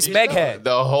doing it, voice dude. Meg had.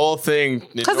 The whole thing.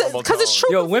 Because it's true.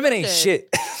 Yo, women ain't confusion.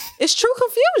 shit. It's true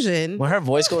confusion. When her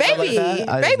voice goes up like Baby, that,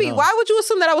 I just baby, know. why would you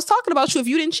assume that I was talking about you if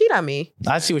you didn't cheat on me?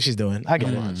 I see what she's doing. I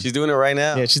get it. She's doing it right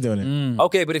now. Yeah, she's doing it.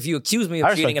 Okay, but if you accuse me I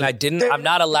of respect cheating and it. I didn't, I'm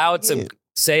not allowed to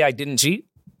say I didn't cheat?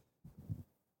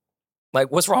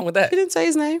 Like, what's wrong with that? He didn't say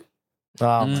his name.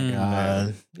 Oh my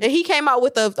god. And he came out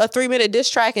with a 3-minute diss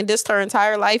track and dissed her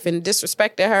entire life and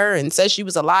disrespected her and said she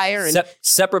was a liar and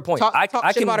Separate point. talk I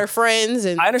shit can about her friends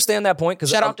and I understand that point because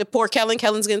shout out to poor Kellen.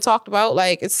 Kellen's getting talked about.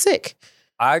 Like, it's sick.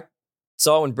 I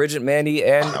saw when Bridget Mandy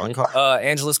and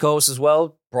Angela's co-host as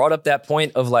well brought up that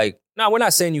point of like, no, we're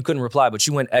not saying you couldn't reply, but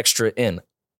you went extra in.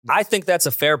 I think that's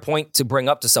a fair point to bring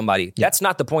up to somebody. That's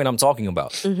not the point I'm talking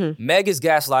about. Mm-hmm. Meg is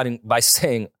gaslighting by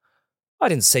saying, I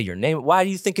didn't say your name. Why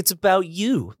do you think it's about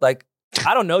you? Like,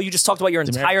 I don't know. You just talked about your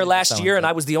entire last year, and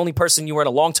I was the only person you were in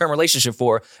a long-term relationship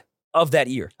for of that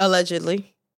year.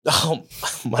 Allegedly. Oh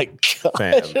my god.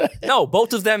 Fam. No,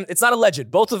 both of them, it's not alleged.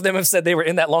 Both of them have said they were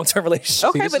in that long-term relationship.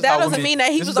 Okay, but that doesn't mean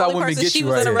that he was the only person she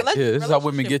was in a relationship. Yeah, this is how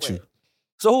women get you.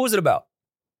 So who was it about?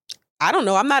 I don't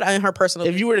know. I'm not in her personal.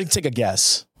 If you were to take a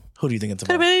guess, who do you think it's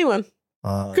Could have about? been anyone.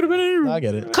 Could have been anyone. I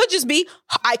get it. Could just be.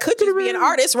 I could just be an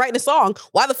artist writing a song.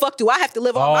 Why the fuck do I have to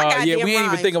live on my goddamn yeah, we ain't even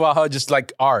rhymes? thinking about her just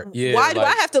like art. Yeah, Why do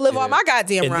I have to live on my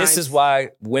goddamn And rhymes? this is why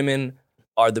women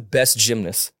are the best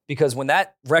gymnasts. Because when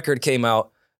that record came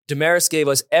out, Damaris gave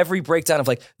us every breakdown of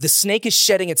like, the snake is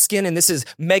shedding its skin, and this is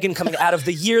Megan coming out of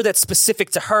the year that's specific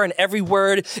to her, and every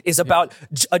word is about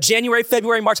January,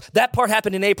 February, March. That part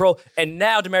happened in April, and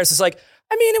now Damaris is like,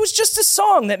 I mean, it was just a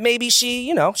song that maybe she,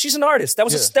 you know, she's an artist. That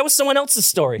was that was someone else's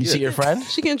story. You see your friend?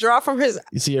 She can draw from his.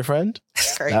 You see your friend?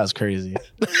 Crazy. That was crazy.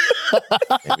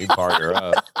 We barred her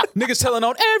up. Niggas telling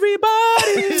on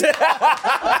everybody.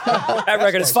 That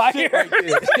record is fire.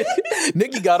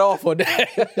 Nikki got off on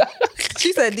that.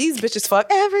 She said, "These bitches fuck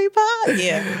everybody."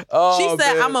 Yeah. Oh, she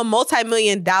said, man. "I'm a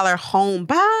multi-million-dollar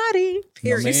homebody."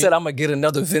 Period. She said, I'm going to get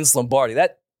another Vince Lombardi.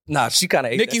 She kind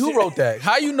of ate Nikki, that who shit. wrote that?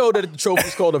 How you know that the trophy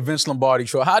is called a Vince Lombardi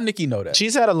trophy? How Nikki know that?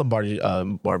 She's had a Lombardi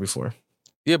bar before.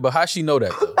 Yeah, but how she know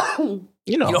that though?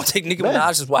 You know. You don't think Nicki Minaj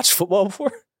has watched football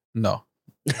before? No,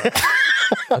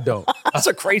 I don't. That's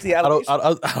a crazy I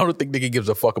allegation. I don't think Nikki gives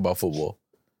a fuck about football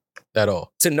at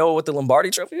all. To know what the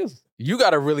Lombardi trophy is? You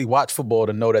got to really watch football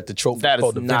to know that the trophy That is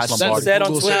called is the not- Vince that's Lombardi. said on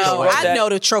Google Twitter. search No, away. I know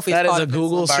the trophy. That is a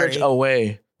Google search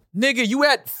away. Nigga, you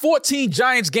had 14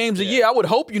 Giants games a year. I would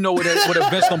hope you know what a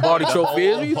Vince Lombardi trophy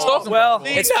is. What are you talking Well, about?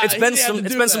 it's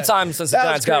been some time since the That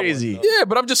Giants was got one. crazy. Yeah,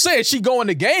 but I'm just saying, she going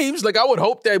to games. Like, I would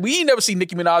hope that we ain't never seen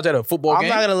Nicki Minaj at a football I'm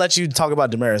game. not gonna let you talk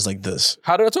about Damaris like this.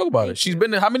 How did I talk about it? She's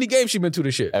been to, how many games she been to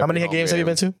this shit? How many games have you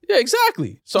been to? Yeah,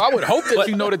 exactly. So I would hope that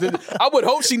you know that. I would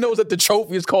hope she knows that the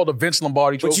trophy is called a Vince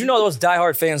Lombardi trophy. But you know those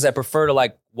diehard fans that prefer to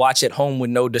like watch at home with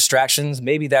no distractions?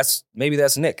 Maybe that's Nick. I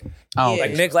don't Yeah. Like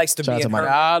think Nick likes to Shout out be to in my-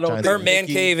 I don't Her think her man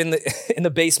Nicki- cave in the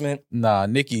basement Nah,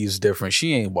 Nikki's different.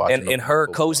 She ain't watching. and in her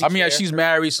cozy I mean, chair. she's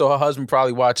married, so her husband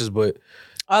probably watches. But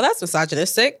Oh, that's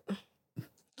misogynistic.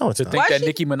 No, it's to not. think Why that she-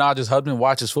 Nicki Minaj's husband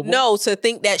watches football, No, to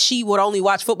think that she would only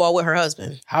watch football with her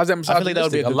husband. how's that I feel like that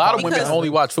would be misogynistic? a A good lot of point. women only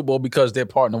watch football because their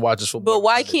partner watches football. But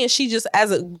why can't she just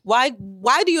why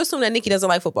do you assume that Nikki doesn't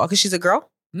like football? Because she's a girl?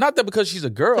 Not that because she's a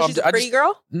girl. 'Cause she's a pretty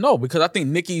girl? No, because I think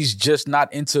Nikki's just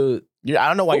not into. I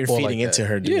don't know why you're football feeding like into that.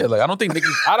 her. Dude. Yeah, like I don't think Nikki.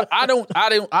 I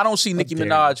don't see Nicki dare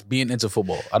Minaj being into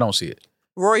football. I don't see it.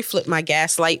 Rory flipped my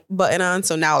gaslight button on,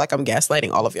 so now like I'm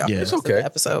gaslighting all of y'all. Yeah. for It's the rest of okay. the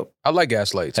episode. I like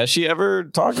gaslights. Has she ever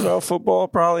talked about football?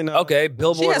 Probably not. Okay, She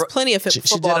Billboard has plenty of She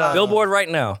football. did, on. Billboard right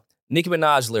now. Nicki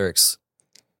Minaj lyrics.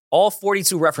 All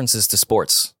 42 references to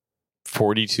sports.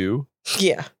 42.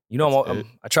 Yeah. You know,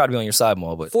 I try to be on your side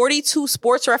more, but 42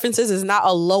 sports references is not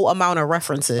a low amount of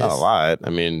references. Not a lot. I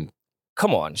mean,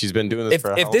 come on. she's been doing this If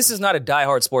for if this is not a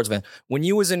diehard sports fan, when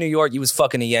you was in New York, you was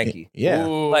fucking a Yankee. Yeah.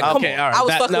 Like, come Okay, on. all right. I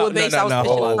was fucking with base, I was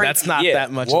pitching Whoa, crazy. that's not Yeah.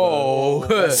 that much. Whoa,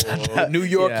 Of New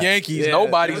York Yeah. Yankees. Yeah.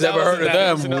 Nobody's That ever heard wasn't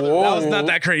of them. that- Whoa, That was not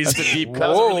that crazy. That's a deep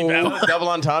cut. Whoa. That's really bad. Double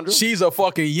entendre. She's a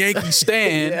fucking Yankee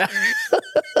stan.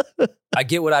 I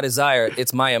get what I desire.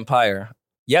 It's my empire.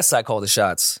 Yes, I call the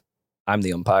shots. I'm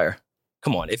the umpire.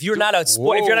 Come on. If you're not a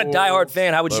sport, if you're not a diehard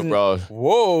fan, how would Look, you bro,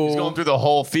 Whoa. she's going through the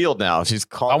whole field now. She's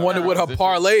I calling. wonder what her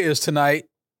parlay is tonight.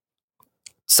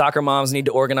 Soccer moms need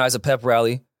to organize a pep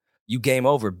rally. You game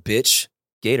over, bitch.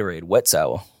 Gatorade, wet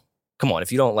towel. Come on,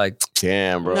 if you don't like,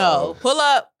 Damn, bro. No. Pull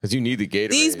up. Because you need the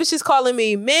Gatorade. These bitches calling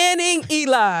me Manning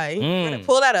Eli.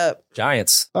 Pull that up.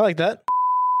 Giants. I like that.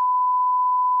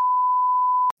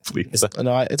 Please.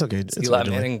 No, it's okay. It's Eli okay,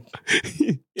 Joey.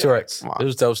 Manning. Tourette's.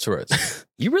 That was Tourette's.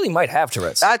 You really might have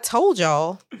Tourette's. I told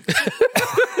y'all.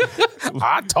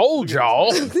 I told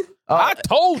y'all. I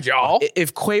told y'all.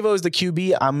 If Quavo is the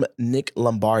QB, I'm Nick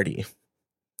Lombardi.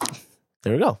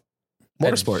 There we go.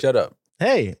 Motorsport. Shut up.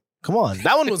 Hey, come on.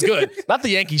 That one was good. Not the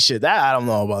Yankee shit. That I don't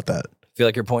know about that. I feel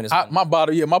like your point is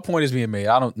My point is being made.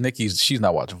 She's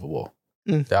not watching football.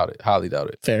 Doubt it. Highly doubt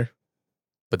it. Fair.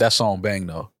 But that song bang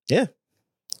though. Yeah.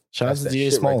 Shout out That's to that DJ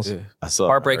shit right Smalls. there. I still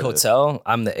Heartbreak haven't heard it. Hotel.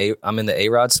 I'm in the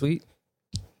A-Rod suite.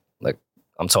 Like,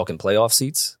 I'm talking playoff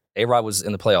seats. A-Rod was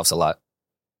in the playoffs a lot.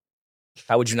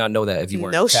 How would you not know that if you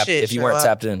weren't No tapped, shit, if you weren't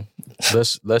Sherlock. tapped in?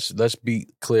 Let's be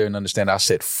clear and understand. I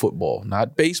said football,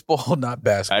 not baseball, not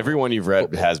basketball. Everyone you've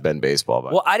read has been baseball.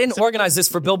 But Well, I didn't organize this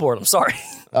for Billboard. I'm sorry.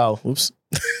 I Oh, oops.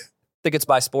 think it's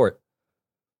by sport.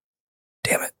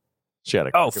 Damn it. she had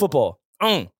a Oh, football.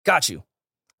 Got you.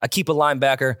 I keep a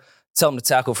linebacker. Tell him to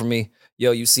tackle for me.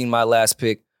 Yo, you seen my last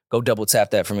pick. Go double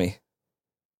tap that for me.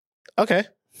 Okay.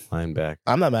 linebacker.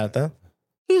 I'm not mad at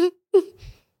that.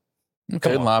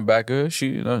 Okay, linebacker.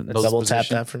 She knows Double the tap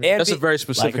position. that for me. And That's a very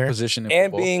specific Like her. position in And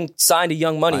football. being signed to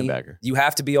Young Money, Linebacker. you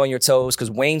have to be on your toes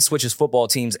because Wayne switches football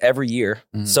teams every year.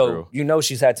 Mm, So true. you know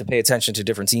she's had to pay attention to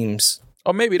different teams.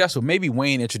 Or maybe that's what. Maybe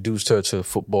Wayne introduced her to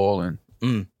football. And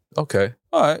Mm. okay,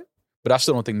 all right. But I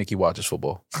still don't think Nikki watches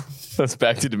football. That's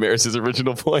back to Damaris's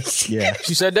original point. Yeah.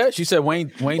 She said that. She said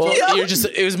Wayne. Well,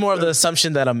 it was more of the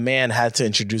assumption that a man had to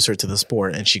introduce her to the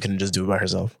sport and she couldn't just do it by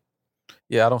herself.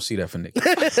 Yeah, I don't see that for Nikki.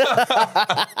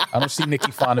 I don't see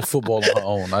Nikki finding football on her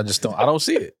own. I just don't. I don't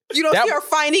see it. You don't That- see her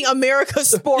finding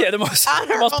America's sport. Yeah, the most, on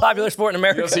her the most own. popular sport in You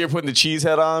America. don't see her putting the cheese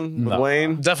head on with No.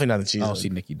 Wayne? Definitely not the cheese. I don't see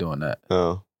Nikki doing that.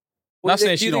 Oh. What Not do you saying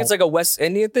think, she do you think don't- it's like a West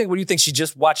Indian thing? What do you think she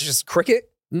just watches cricket?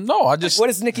 No, I just What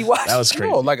does Nikki watch? That was crazy.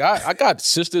 no. Like I got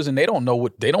sisters and they don't know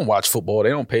what they don't watch football. They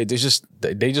don't pay. They just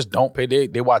don't pay.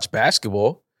 They watch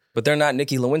basketball. But they're not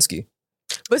Nikki Lewinsky.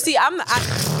 But see,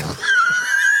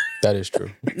 That is true.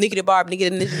 Nikki the Barbie, Nikki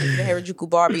the Harajuku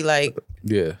Barbie, like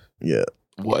Yeah, Yeah.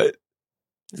 What?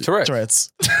 Tourette's.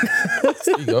 Tourette's.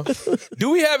 There you go. Do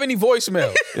we have any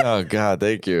voicemail? Oh, God.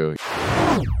 Thank you.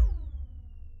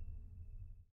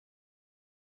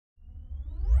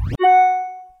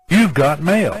 You've got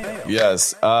mail.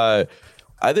 Yes.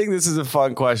 I think this is a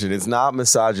fun question. It's not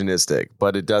misogynistic,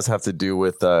 but it does have to do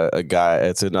with a guy.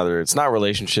 It's not a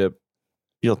relationship.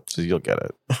 You'll get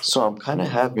it. So I'm kind of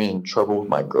having trouble with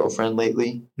my girlfriend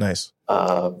lately. Nice.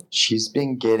 She's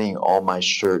been getting all my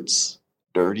shirts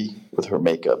dirty with her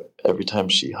makeup every time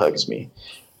she hugs me.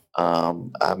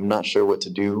 I'm not sure what to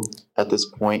do at this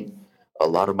point. A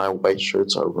lot of my white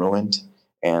shirts are ruined,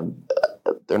 and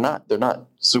they're not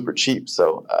super cheap.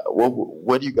 So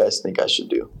what do you guys think I should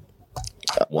do?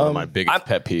 One of my biggest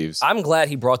pet peeves. I'm glad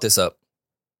he brought this up.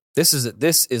 This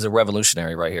is a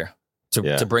revolutionary right here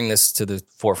Yeah. to bring this to the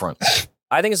forefront.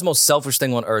 I think it's the most selfish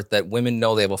thing on earth that women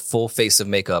know they have a full face of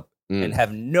makeup and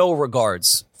have no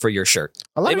regards for your shirt.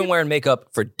 They've been wearing makeup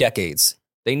for decades.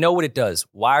 They know what it does.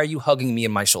 Why are you hugging me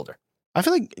in my shoulder? I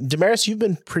feel like, Damaris, you've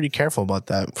been pretty careful about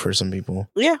that for some people.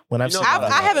 yeah. When I've seen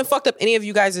I haven't fucked up any of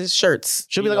you guys' shirts.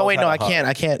 She'll be like, oh, wait, no, I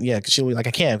can't. Yeah, 'cause she'll be like,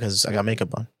 I can't because I got makeup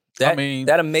on.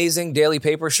 That amazing Daily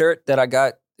Paper shirt that I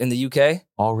got in the UK,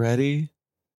 Already?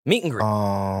 meet and greet,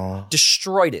 Oh.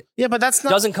 destroyed it. Yeah, but that's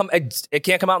not. Doesn't come. It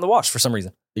can't come out in the wash for some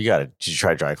reason. You got it. Did you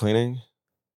try dry cleaning?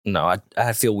 No,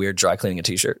 I feel weird dry cleaning a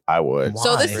t-shirt. I would.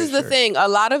 So this Why? is the thing. A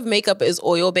lot of makeup is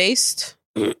oil based,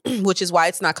 which is why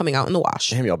it's not coming out in the wash.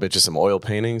 Damn, y'all bitches some oil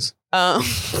paintings.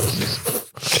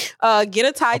 Get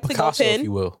a Tide to go Picasso, if pin.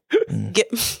 you will.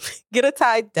 Get a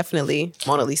Tide, definitely,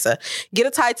 Mona Lisa. Get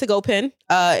a Tide to go pin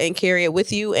and carry it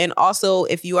with you. And also,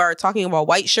 if you are talking about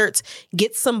white shirts,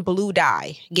 get some blue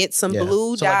dye. Get some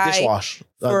blue So dye. like dishwash.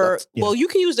 For, Yeah. well, you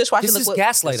can use dishwashing This is liquid.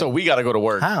 gaslighting. So we got to go to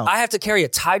work. How? I have to carry a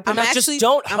Tide pin. I'm Just actually-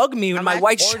 don't I'm- hug me in I'm my act-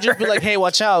 white Or shirt. just be like, hey,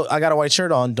 watch out. I got a white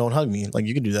shirt on. Don't hug me. Like,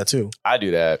 you can do that too. I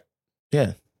do that.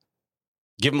 Yeah.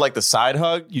 Give him like the side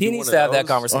hug. You He do needs one to of have that those?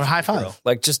 conversation. Or high with the girl. five.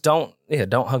 Like, just don't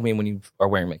hug me when you are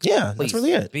wearing makeup. Yeah, Please. that's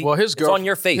really it. Be- Well, his it's girl on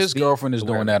your face. His Be girlfriend is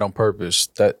aware. doing that on purpose.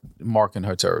 That marking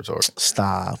her territory.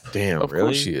 Stop. Damn, Of really?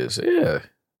 course she is. Yeah,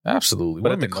 absolutely.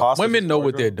 But at the cost of women his know what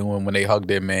wardrobe? they're doing when they hug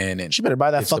their man and She better buy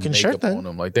that get some fucking shirt makeup on then.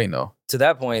 them. Like they know. To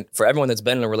that point, for everyone that's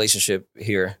been in a relationship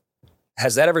here,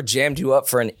 has that ever jammed you up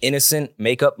for an innocent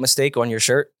makeup mistake on your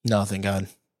shirt? No, thank God.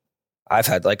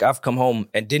 I've come home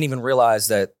and didn't even realize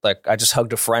that I just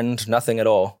hugged a friend, nothing at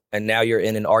all. And now you're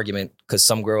in an argument because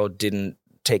some girl didn't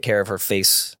take care of her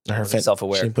face, Her wasn't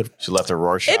self-aware. She left her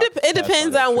Rorschach. It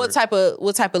depends on what type of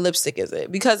lipstick is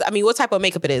it, because I mean what type of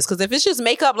makeup it is. Because if it's just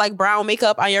makeup like brown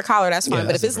makeup on your collar, that's fine. Yeah, but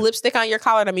that's if it's different. lipstick on your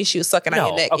collar, that means she was sucking on No,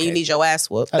 your neck and you okay. need your ass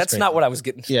whooped. That's not what I was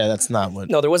getting. Yeah, that's not what.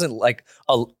 No, there wasn't like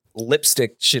a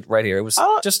lipstick shit right here. It was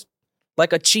just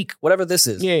like a cheek, whatever this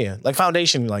is. Yeah. Like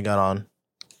foundation, like got on.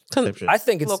 Type shit. I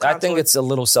think Little it's contour. a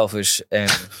little selfish and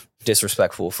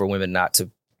disrespectful for women not to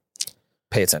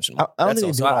pay attention. I don't That's think all.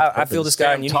 they So do it on I feel this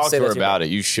guy, and you need to talk say to her that about it.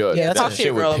 You should. Yeah, talk that to your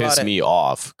shit would girl piss about it. me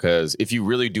off because if you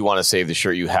really do want to save the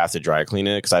shirt, you have to dry clean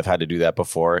it. Because I've had to do that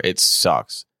before. It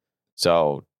sucks.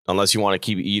 So unless you want to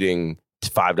keep eating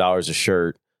 $5 a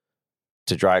shirt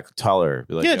to dry, tell her.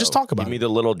 Be like, Yeah, yo, just talk about give me it. the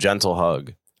little gentle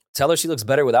hug. Tell her she looks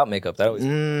better without makeup. That always.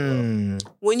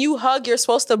 When you hug, you're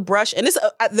supposed to brush. And this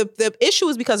the issue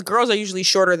is because girls are usually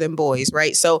shorter than boys,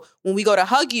 right? So when we go to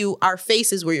hug you, our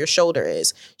face is where your shoulder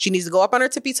is. She needs to go up on her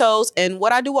tippy toes. And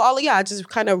what I do with all of y'all, I just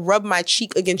kind of rub my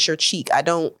cheek against your cheek. I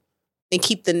don't, and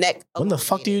keep the neck. When the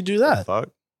fuck do you do The that? fuck?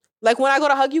 Like when I go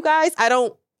to hug you guys, I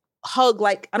don't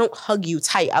hug you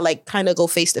tight. I like kind of go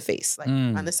face to face, like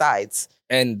on the sides.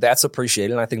 And that's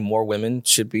appreciated. And I think more women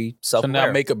should be So self-aware.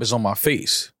 now makeup is on my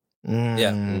face. Yeah.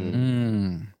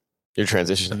 Your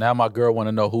transition. So now my girl want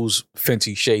to know whose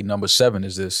Fenty shade number 7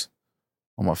 is this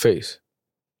on my face.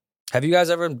 Have you guys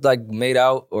ever like made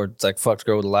out or like fucked a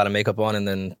girl with a lot of makeup on and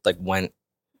then like went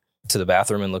to the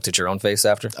bathroom and looked at your own face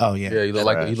after? Oh yeah. Yeah, you look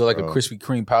like a bro. Krispy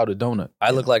Kreme powdered donut.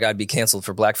 I look like I'd be canceled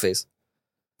for blackface.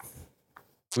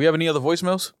 Do we have any other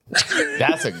voicemails?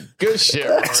 That's a good shit,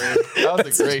 Rory. That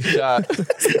was a great shot.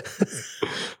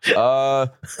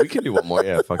 We can do one more.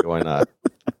 Yeah, fuck it. Why not?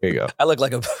 Here you go. I look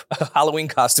like a Halloween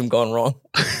costume gone wrong.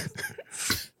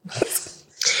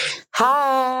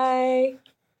 Hi.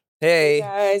 Hey.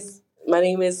 Guys. My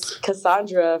name is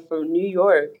Cassandra from New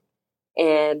York.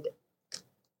 And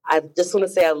I just want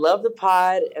to say I love the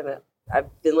pod. And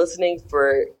I've been listening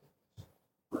for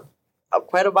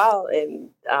quite a while. And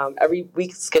every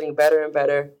week it's getting better and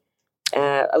better.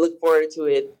 And I look forward to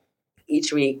it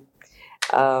each week.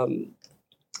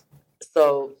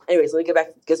 So anyways, let me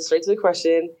get straight to the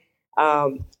question.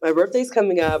 My birthday's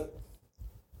coming up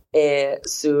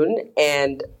soon,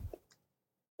 and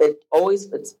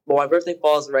my birthday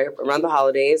falls right around the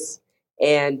holidays,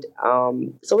 and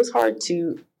it's always hard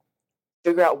to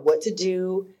figure out what to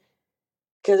do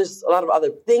because there's a lot of other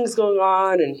things going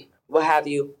on and what have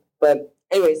you. But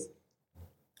anyways,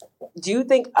 do you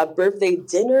think a birthday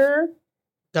dinner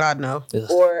God, no.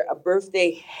 or a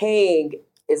birthday hang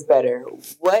is better?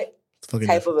 What Fucking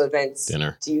type of events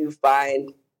Dinner. do you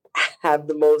find have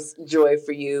the most joy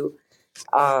for you?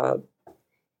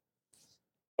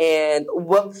 And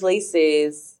what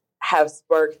places have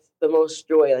sparked the most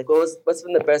joy? Like, what's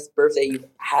been the best birthday you've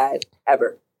had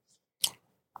ever?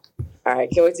 All right,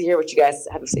 can't wait to hear what you guys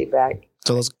have to say back.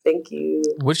 So let's Thank you.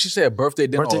 What did you say? A birthday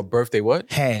dinner or a birthday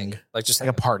what? hang Like just like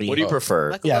a party. What do you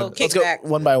prefer? Like a Yeah, little let's go kickback.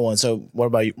 one by one. So what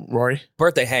about you, Rory?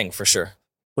 birthday hang for sure.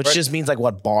 Which Right. just means like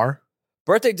what, bar?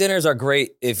 Birthday dinners are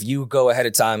great if you go ahead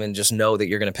of time and just know that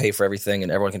you're going to pay for everything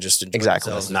and everyone can just enjoy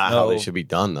Exactly. themselves. That's not how they should be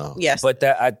done, though. Yes. But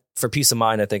for peace of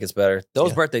mind, I think it's better. Those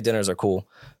Yeah. birthday dinners are cool,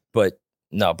 but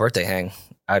no, birthday hang.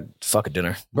 I'd fuck a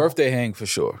dinner. Birthday hang for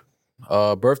sure.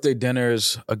 Birthday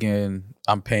dinners, again,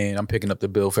 I'm picking up the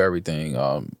bill for everything.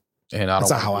 And I That's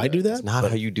don't not how I do That's that. not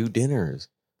how you do dinners.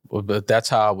 But that's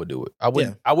how I would do it.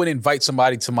 I would invite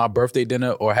somebody to my birthday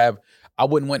dinner I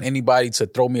wouldn't want anybody to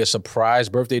throw me a surprise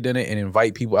birthday dinner and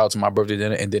invite people out to my birthday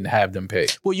dinner and then have them pay.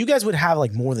 Well, you guys would have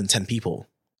like more than 10 people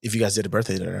if you guys did a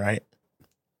birthday dinner, right?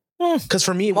 Because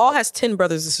for me, Maul has 10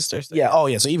 brothers and sisters. yeah, oh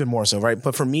yeah, so even more so, right?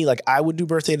 But for me, like I would do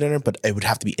birthday dinner, but it would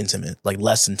have to be intimate, like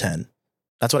less than 10.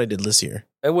 That's what I did this year.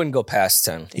 It wouldn't go past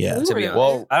 10. Yeah. To be honest.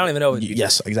 Well, I don't even know. What you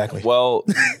Yes, exactly. well,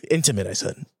 Intimate, I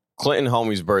said. Clinton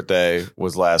Homie's birthday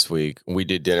was last week. We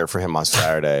did dinner for him on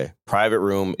Saturday. Private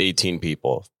room, 18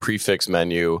 people. Prefix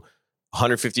menu,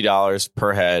 $150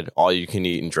 per head, all you can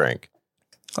eat and drink.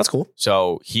 That's cool.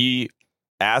 So he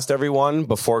asked everyone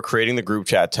before creating the group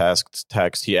chat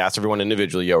text. He asked everyone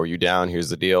individually, yo, are you down? Here's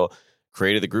the deal.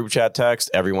 Created the group chat text.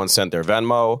 Everyone sent their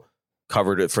Venmo,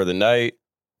 covered it for the night.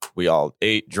 We all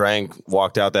ate, drank,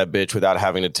 walked out that bitch without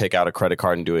having to take out a credit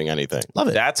card and doing anything. Love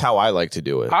it. That's how I like to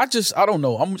do it. I don't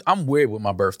know. I'm weird with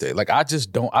my birthday. Like I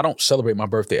don't celebrate my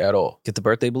birthday at all. get the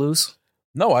birthday blues.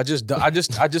 No, I just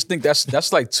think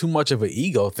that's like too much of an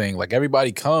ego thing. Like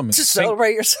everybody come and Just sing,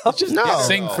 celebrate yourself. No.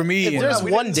 sing for me. If and, there's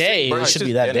We one didn't day, bro, it it's should just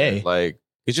be that dinner. day. Like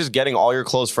it's just getting all your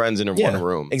close friends in Yeah, one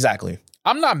room. Exactly.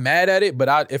 I'm not mad at it,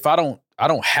 but if I don't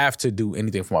have to do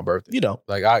anything for my birthday. You know.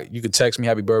 Like you could text me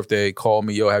happy birthday, call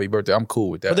me, yo, happy birthday. I'm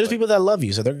cool with that. But there's Like, people that love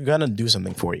you, so they're gonna do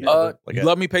something for you. you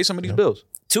love me, pay some of these bills.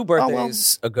 2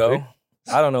 birthdays ago,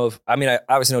 I don't know I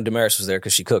obviously know Damaris was there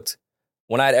because she cooked.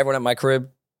 When I had everyone at my crib,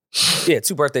 2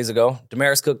 birthdays ago,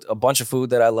 Damaris cooked a bunch of food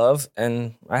that I love,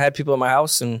 and I had people at my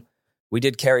house, and we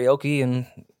did karaoke, and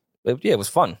it was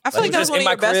fun. I feel like it that was was one just of in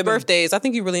your my best crib, and birthdays. I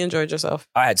think you really enjoyed yourself.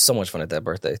 I had so much fun at that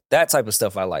birthday. That type of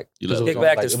stuff I like. You Just live kick with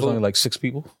back, Like, there's it was only food. like 6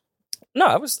 people. No,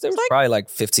 there was like- probably like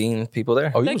 15 people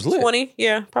there. Oh, you Like was lit. 20.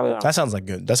 Yeah, probably. That sounds like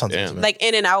good. That sounds Damn. intimate. Like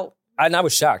in and out. And I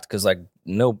was shocked because like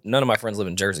none of my friends live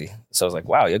in Jersey, so I was like,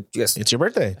 wow, you guys It's your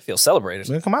birthday. feel celebrated. It's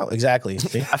gonna come out exactly.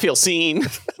 See? I feel seen.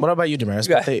 What about you, Damaris?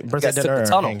 You got- Birthday, you birthday guys took dinner the or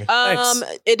tunnel. hang? Thanks.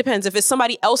 It depends. If it's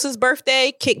somebody else's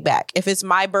birthday, kickback. If it's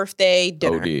my birthday,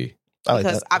 dinner. OD. I like Because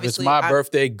that. It's obviously, my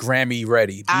birthday, Grammy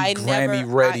ready. Be I Grammy never-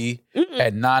 ready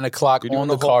at 9 o'clock You doing on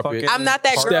the the whole carpet. fucking- I'm not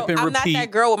that girl. Step and I'm not repeat.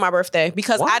 that girl with my birthday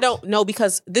because I don't know.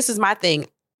 Because this is my thing.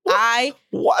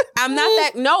 What? I'm not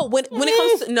that. No, when it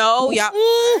comes to no, y'all.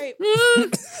 all right.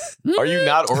 Are you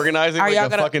not organizing Are like y'all a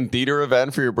gonna- fucking theater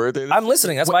event for your birthday? I'm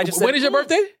listening. That's why I just said. When is your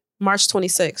birthday? March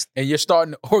 26th. And you're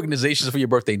starting organizations for your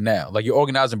birthday now. Like you're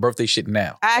organizing birthday shit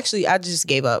now. I just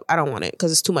gave up. I don't want it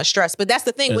because it's too much stress. But that's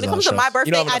the thing. When There's it a lot comes of to my stress.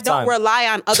 You don't birthday, have I don't enough time. rely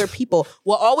on other people.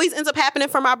 What always ends up happening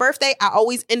for my birthday, I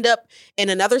always end up in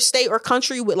another state or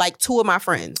country with like 2 of my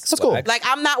friends. That's cool. Like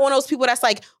I'm not one of those people that's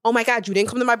like, oh my God, you didn't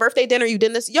come to my birthday dinner. You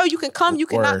didn't this. Yo, you can come. You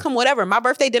cannot Word. come. Whatever. My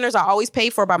birthday dinners are always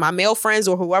paid for by my male friends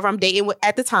or whoever I'm dating with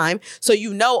at the time. So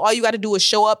all you got to do is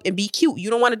show up and be cute.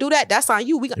 You don't want to do that. That's on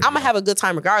you. I'm gonna have a good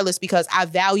time regardless because I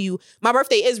value my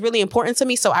birthday is really important to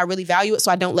me. So I really value it.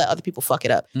 So I don't let other people fuck it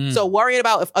up. So worrying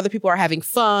about if other people are having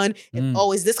fun,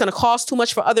 if, is this going to cost too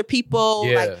much for other people?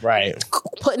 Yeah. Like Right.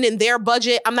 putting in their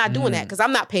budget. I'm not doing that because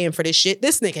I'm not paying for this shit.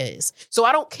 This nigga is. So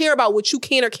I don't care about what you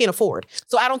can or can't afford.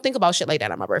 So I don't think about shit like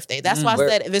that on my birthday. That's why I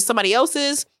said if it's somebody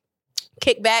else's,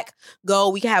 kick back, go.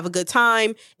 We can have a good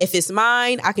time. If it's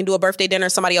mine, I can do a birthday dinner.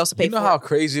 Somebody else will pay You know for how it.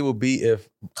 crazy it would be if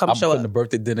Come I'm show putting up. a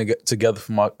birthday dinner together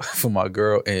for my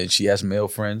girl and she has male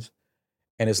friends.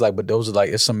 And it's like, but those are like,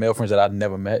 it's some male friends that I've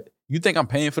never met. You think I'm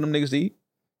paying for them niggas to eat?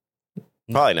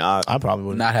 Probably not. I probably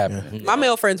would Not happening. My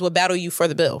male friends would battle you for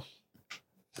the bill.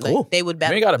 Like, Cool. they would You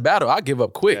battle. ain't got to battle. I give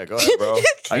up quick. Yeah, go ahead, bro.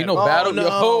 Ain't no Oh, battle. no. Yo,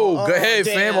 Oh, go ahead,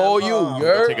 damn. fam. All you. Oh. You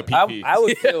heard? Take a pee. I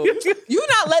would feel. You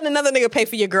not letting another nigga pay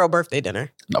for your girl birthday dinner.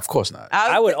 No, of course not.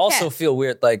 I would also Yeah. feel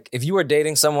weird. Like if you were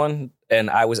dating someone and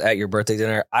I was at your birthday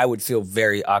dinner, I would feel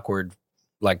very awkward,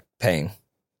 like paying.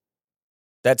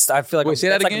 I feel like Wait, say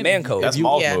that's that like again? a man code. That's you-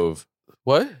 Maul's yeah. move.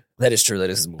 What? That is true. That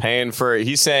is. Paying for,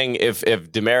 he's saying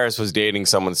if Damaris was dating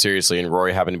someone seriously and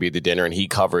Rory happened to be at the dinner and he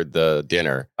covered the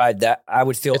dinner. I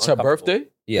would feel. It's her uncomfortable. birthday?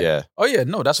 Yeah. Oh, yeah.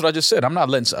 No, that's what I just said. I'm not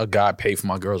letting a guy pay for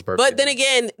my girl's birthday. But then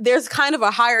again, there's kind of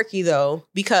a hierarchy though,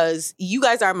 because you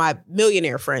guys are my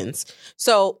millionaire friends.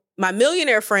 So my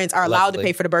millionaire friends are allowed to Allegedly.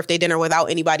 pay for the birthday dinner without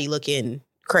anybody looking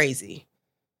crazy.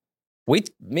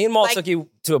 Me and Maul Like- took you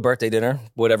to a birthday dinner,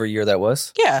 whatever year that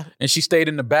was. Yeah. And she stayed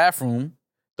in the bathroom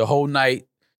the whole night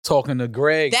talking to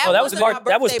Greg. Oh, that was wasn't part-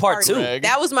 my that was birthday part party. two. Greg.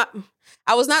 That was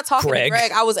I was not talking Greg. to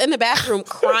Greg. I was in the bathroom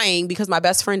crying because my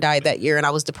best friend died that year and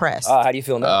I was depressed. How do you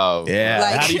feel now? Oh, Yeah.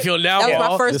 Like, How do you feel now? that was my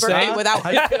Maul? first The birthday same? without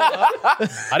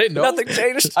I didn't know. Nothing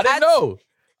changed. I didn't know.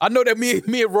 I know that me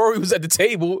and Rory was at the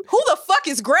table. Who the fuck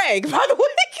is Greg, by the way?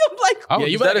 I'm like, I don't- Yeah,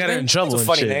 you is better that get his her in name? trouble. It's a and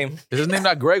funny shit. name. Is his name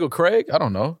not Greg or Craig? I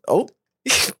don't know. Oh,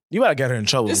 you better get her in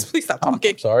trouble. just please stop I'm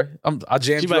talking. sorry. I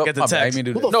jammed She you might up. get the My bad. I text. didn't mean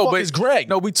to Who do the that. fuck is Greg?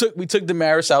 No, we took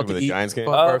Damaris out Over to the eat Giants game?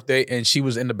 for her birthday, and she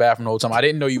was in the bathroom the whole time. I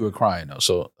didn't know you were crying though,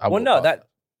 so I Well, won't no, apologize.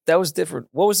 that was different.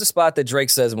 What was the spot that Drake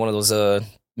says in one of those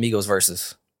Migos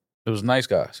verses? It was nice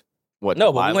guys. What?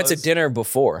 No, but we went to Delilah's? dinner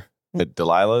before. The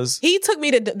Delilah's? They took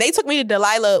me to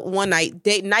Delilah one night,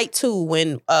 night 2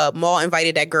 when Maul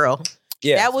invited that girl.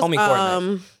 Yeah, that was homie court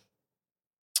night.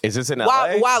 Is this in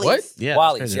LA? Wally's. What? Yeah,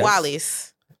 Wally's, that's crazy. yes.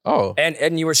 Wally's. Oh,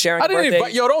 And you were sharing I a didn't birthday.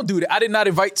 invite. Yo, don't do that. I did not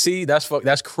invite. See, that's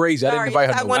crazy. I didn't Sorry, invite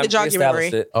her. I to wanted to that. jog We your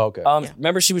established memory. it. Oh, okay. Yeah.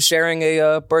 Remember she was sharing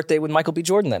a birthday with Michael B.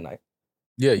 Jordan that night.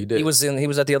 Yeah, you did. He was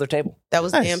at the other table. That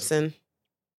was Nice. Damson.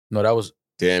 No, that was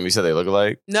Damn, you said they look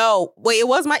alike? No, wait, it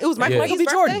was Michael Yeah. Michael B.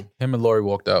 B's Jordan. birthday? him and Lori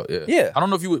walked out. Yeah. Yeah. I don't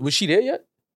know if was she there yet?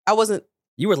 I wasn't.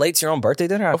 You were late to your own birthday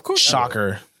dinner? Of course.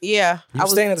 Shocker. Yeah, You I were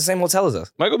was. staying at the same hotel as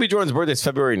us. Michael B. Jordan's birthday is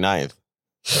February 9th.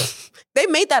 They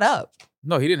made that up.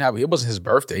 No, he didn't have. It wasn't his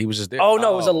birthday. He was just there. Oh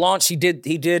no, it was a Oh. launch. He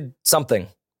did something.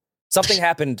 Something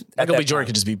happened. at Michael B. that Jordan time.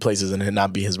 could just be places and it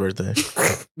not be his birthday.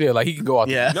 Yeah, like he can go out.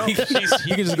 Yeah. There. He can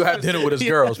just go have dinner with his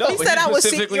girls. No, He but said I was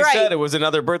specifically sick, right. said it was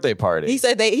another birthday party. He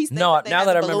said they. He said No, they now had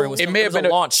that the I remember, balloons. it may have was been a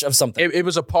a- launch of something. It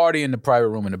was a party in the private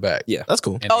room in the back. Yeah. That's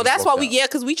cool. And Oh, he that's why walked we out.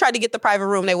 because we tried to get the private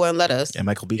room. They wouldn't let us. Yeah,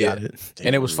 Michael B. Yeah. got it.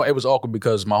 And it was fun. It was awkward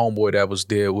because my homeboy that was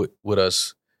there with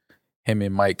us, him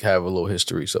and Mike have a little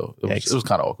history, so Yikes. it was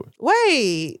kind of awkward.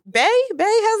 Wait, Bay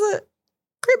has a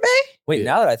crib Bay. Wait, Yeah.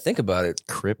 now that I think about it,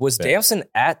 was Damson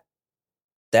at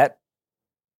that?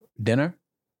 Dinner?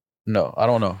 No, I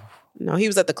don't know. No, he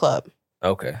was at the club.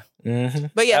 Okay, Mm-hmm.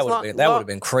 But yes, that would have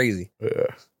been crazy. Yeah.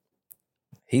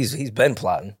 He's been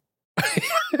plotting.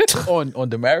 on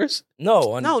Damaris?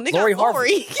 No, on No, nigga, Lori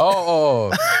Lori. Harvey.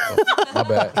 Oh, my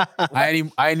bad. I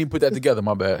ain't even put that together.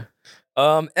 My bad.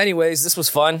 Anyways, this was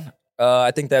fun.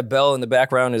 I think that bell in the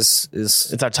background is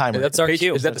It's our timer. that's our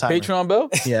cue. Is that the Timer. Patreon bell?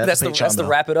 Yeah, that's the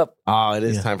wrap it up. Oh, it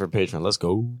is Yeah. time for Patreon. Let's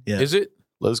go. Yeah. Is it?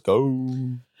 Let's go.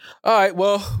 All right.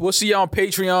 Well, we'll see y'all on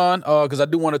Patreon because I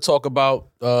do want to talk about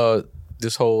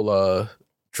this whole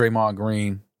Draymond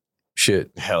Green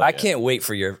shit. Hell, I can't wait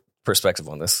for your perspective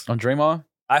on this. On Draymond,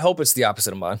 I hope it's the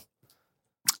opposite of mine.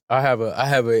 I have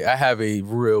a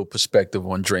real perspective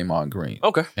on Draymond Green.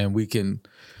 Okay. And we can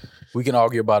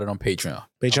argue about it on Patreon.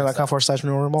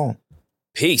 Patreon.com/Ramon.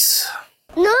 Peace.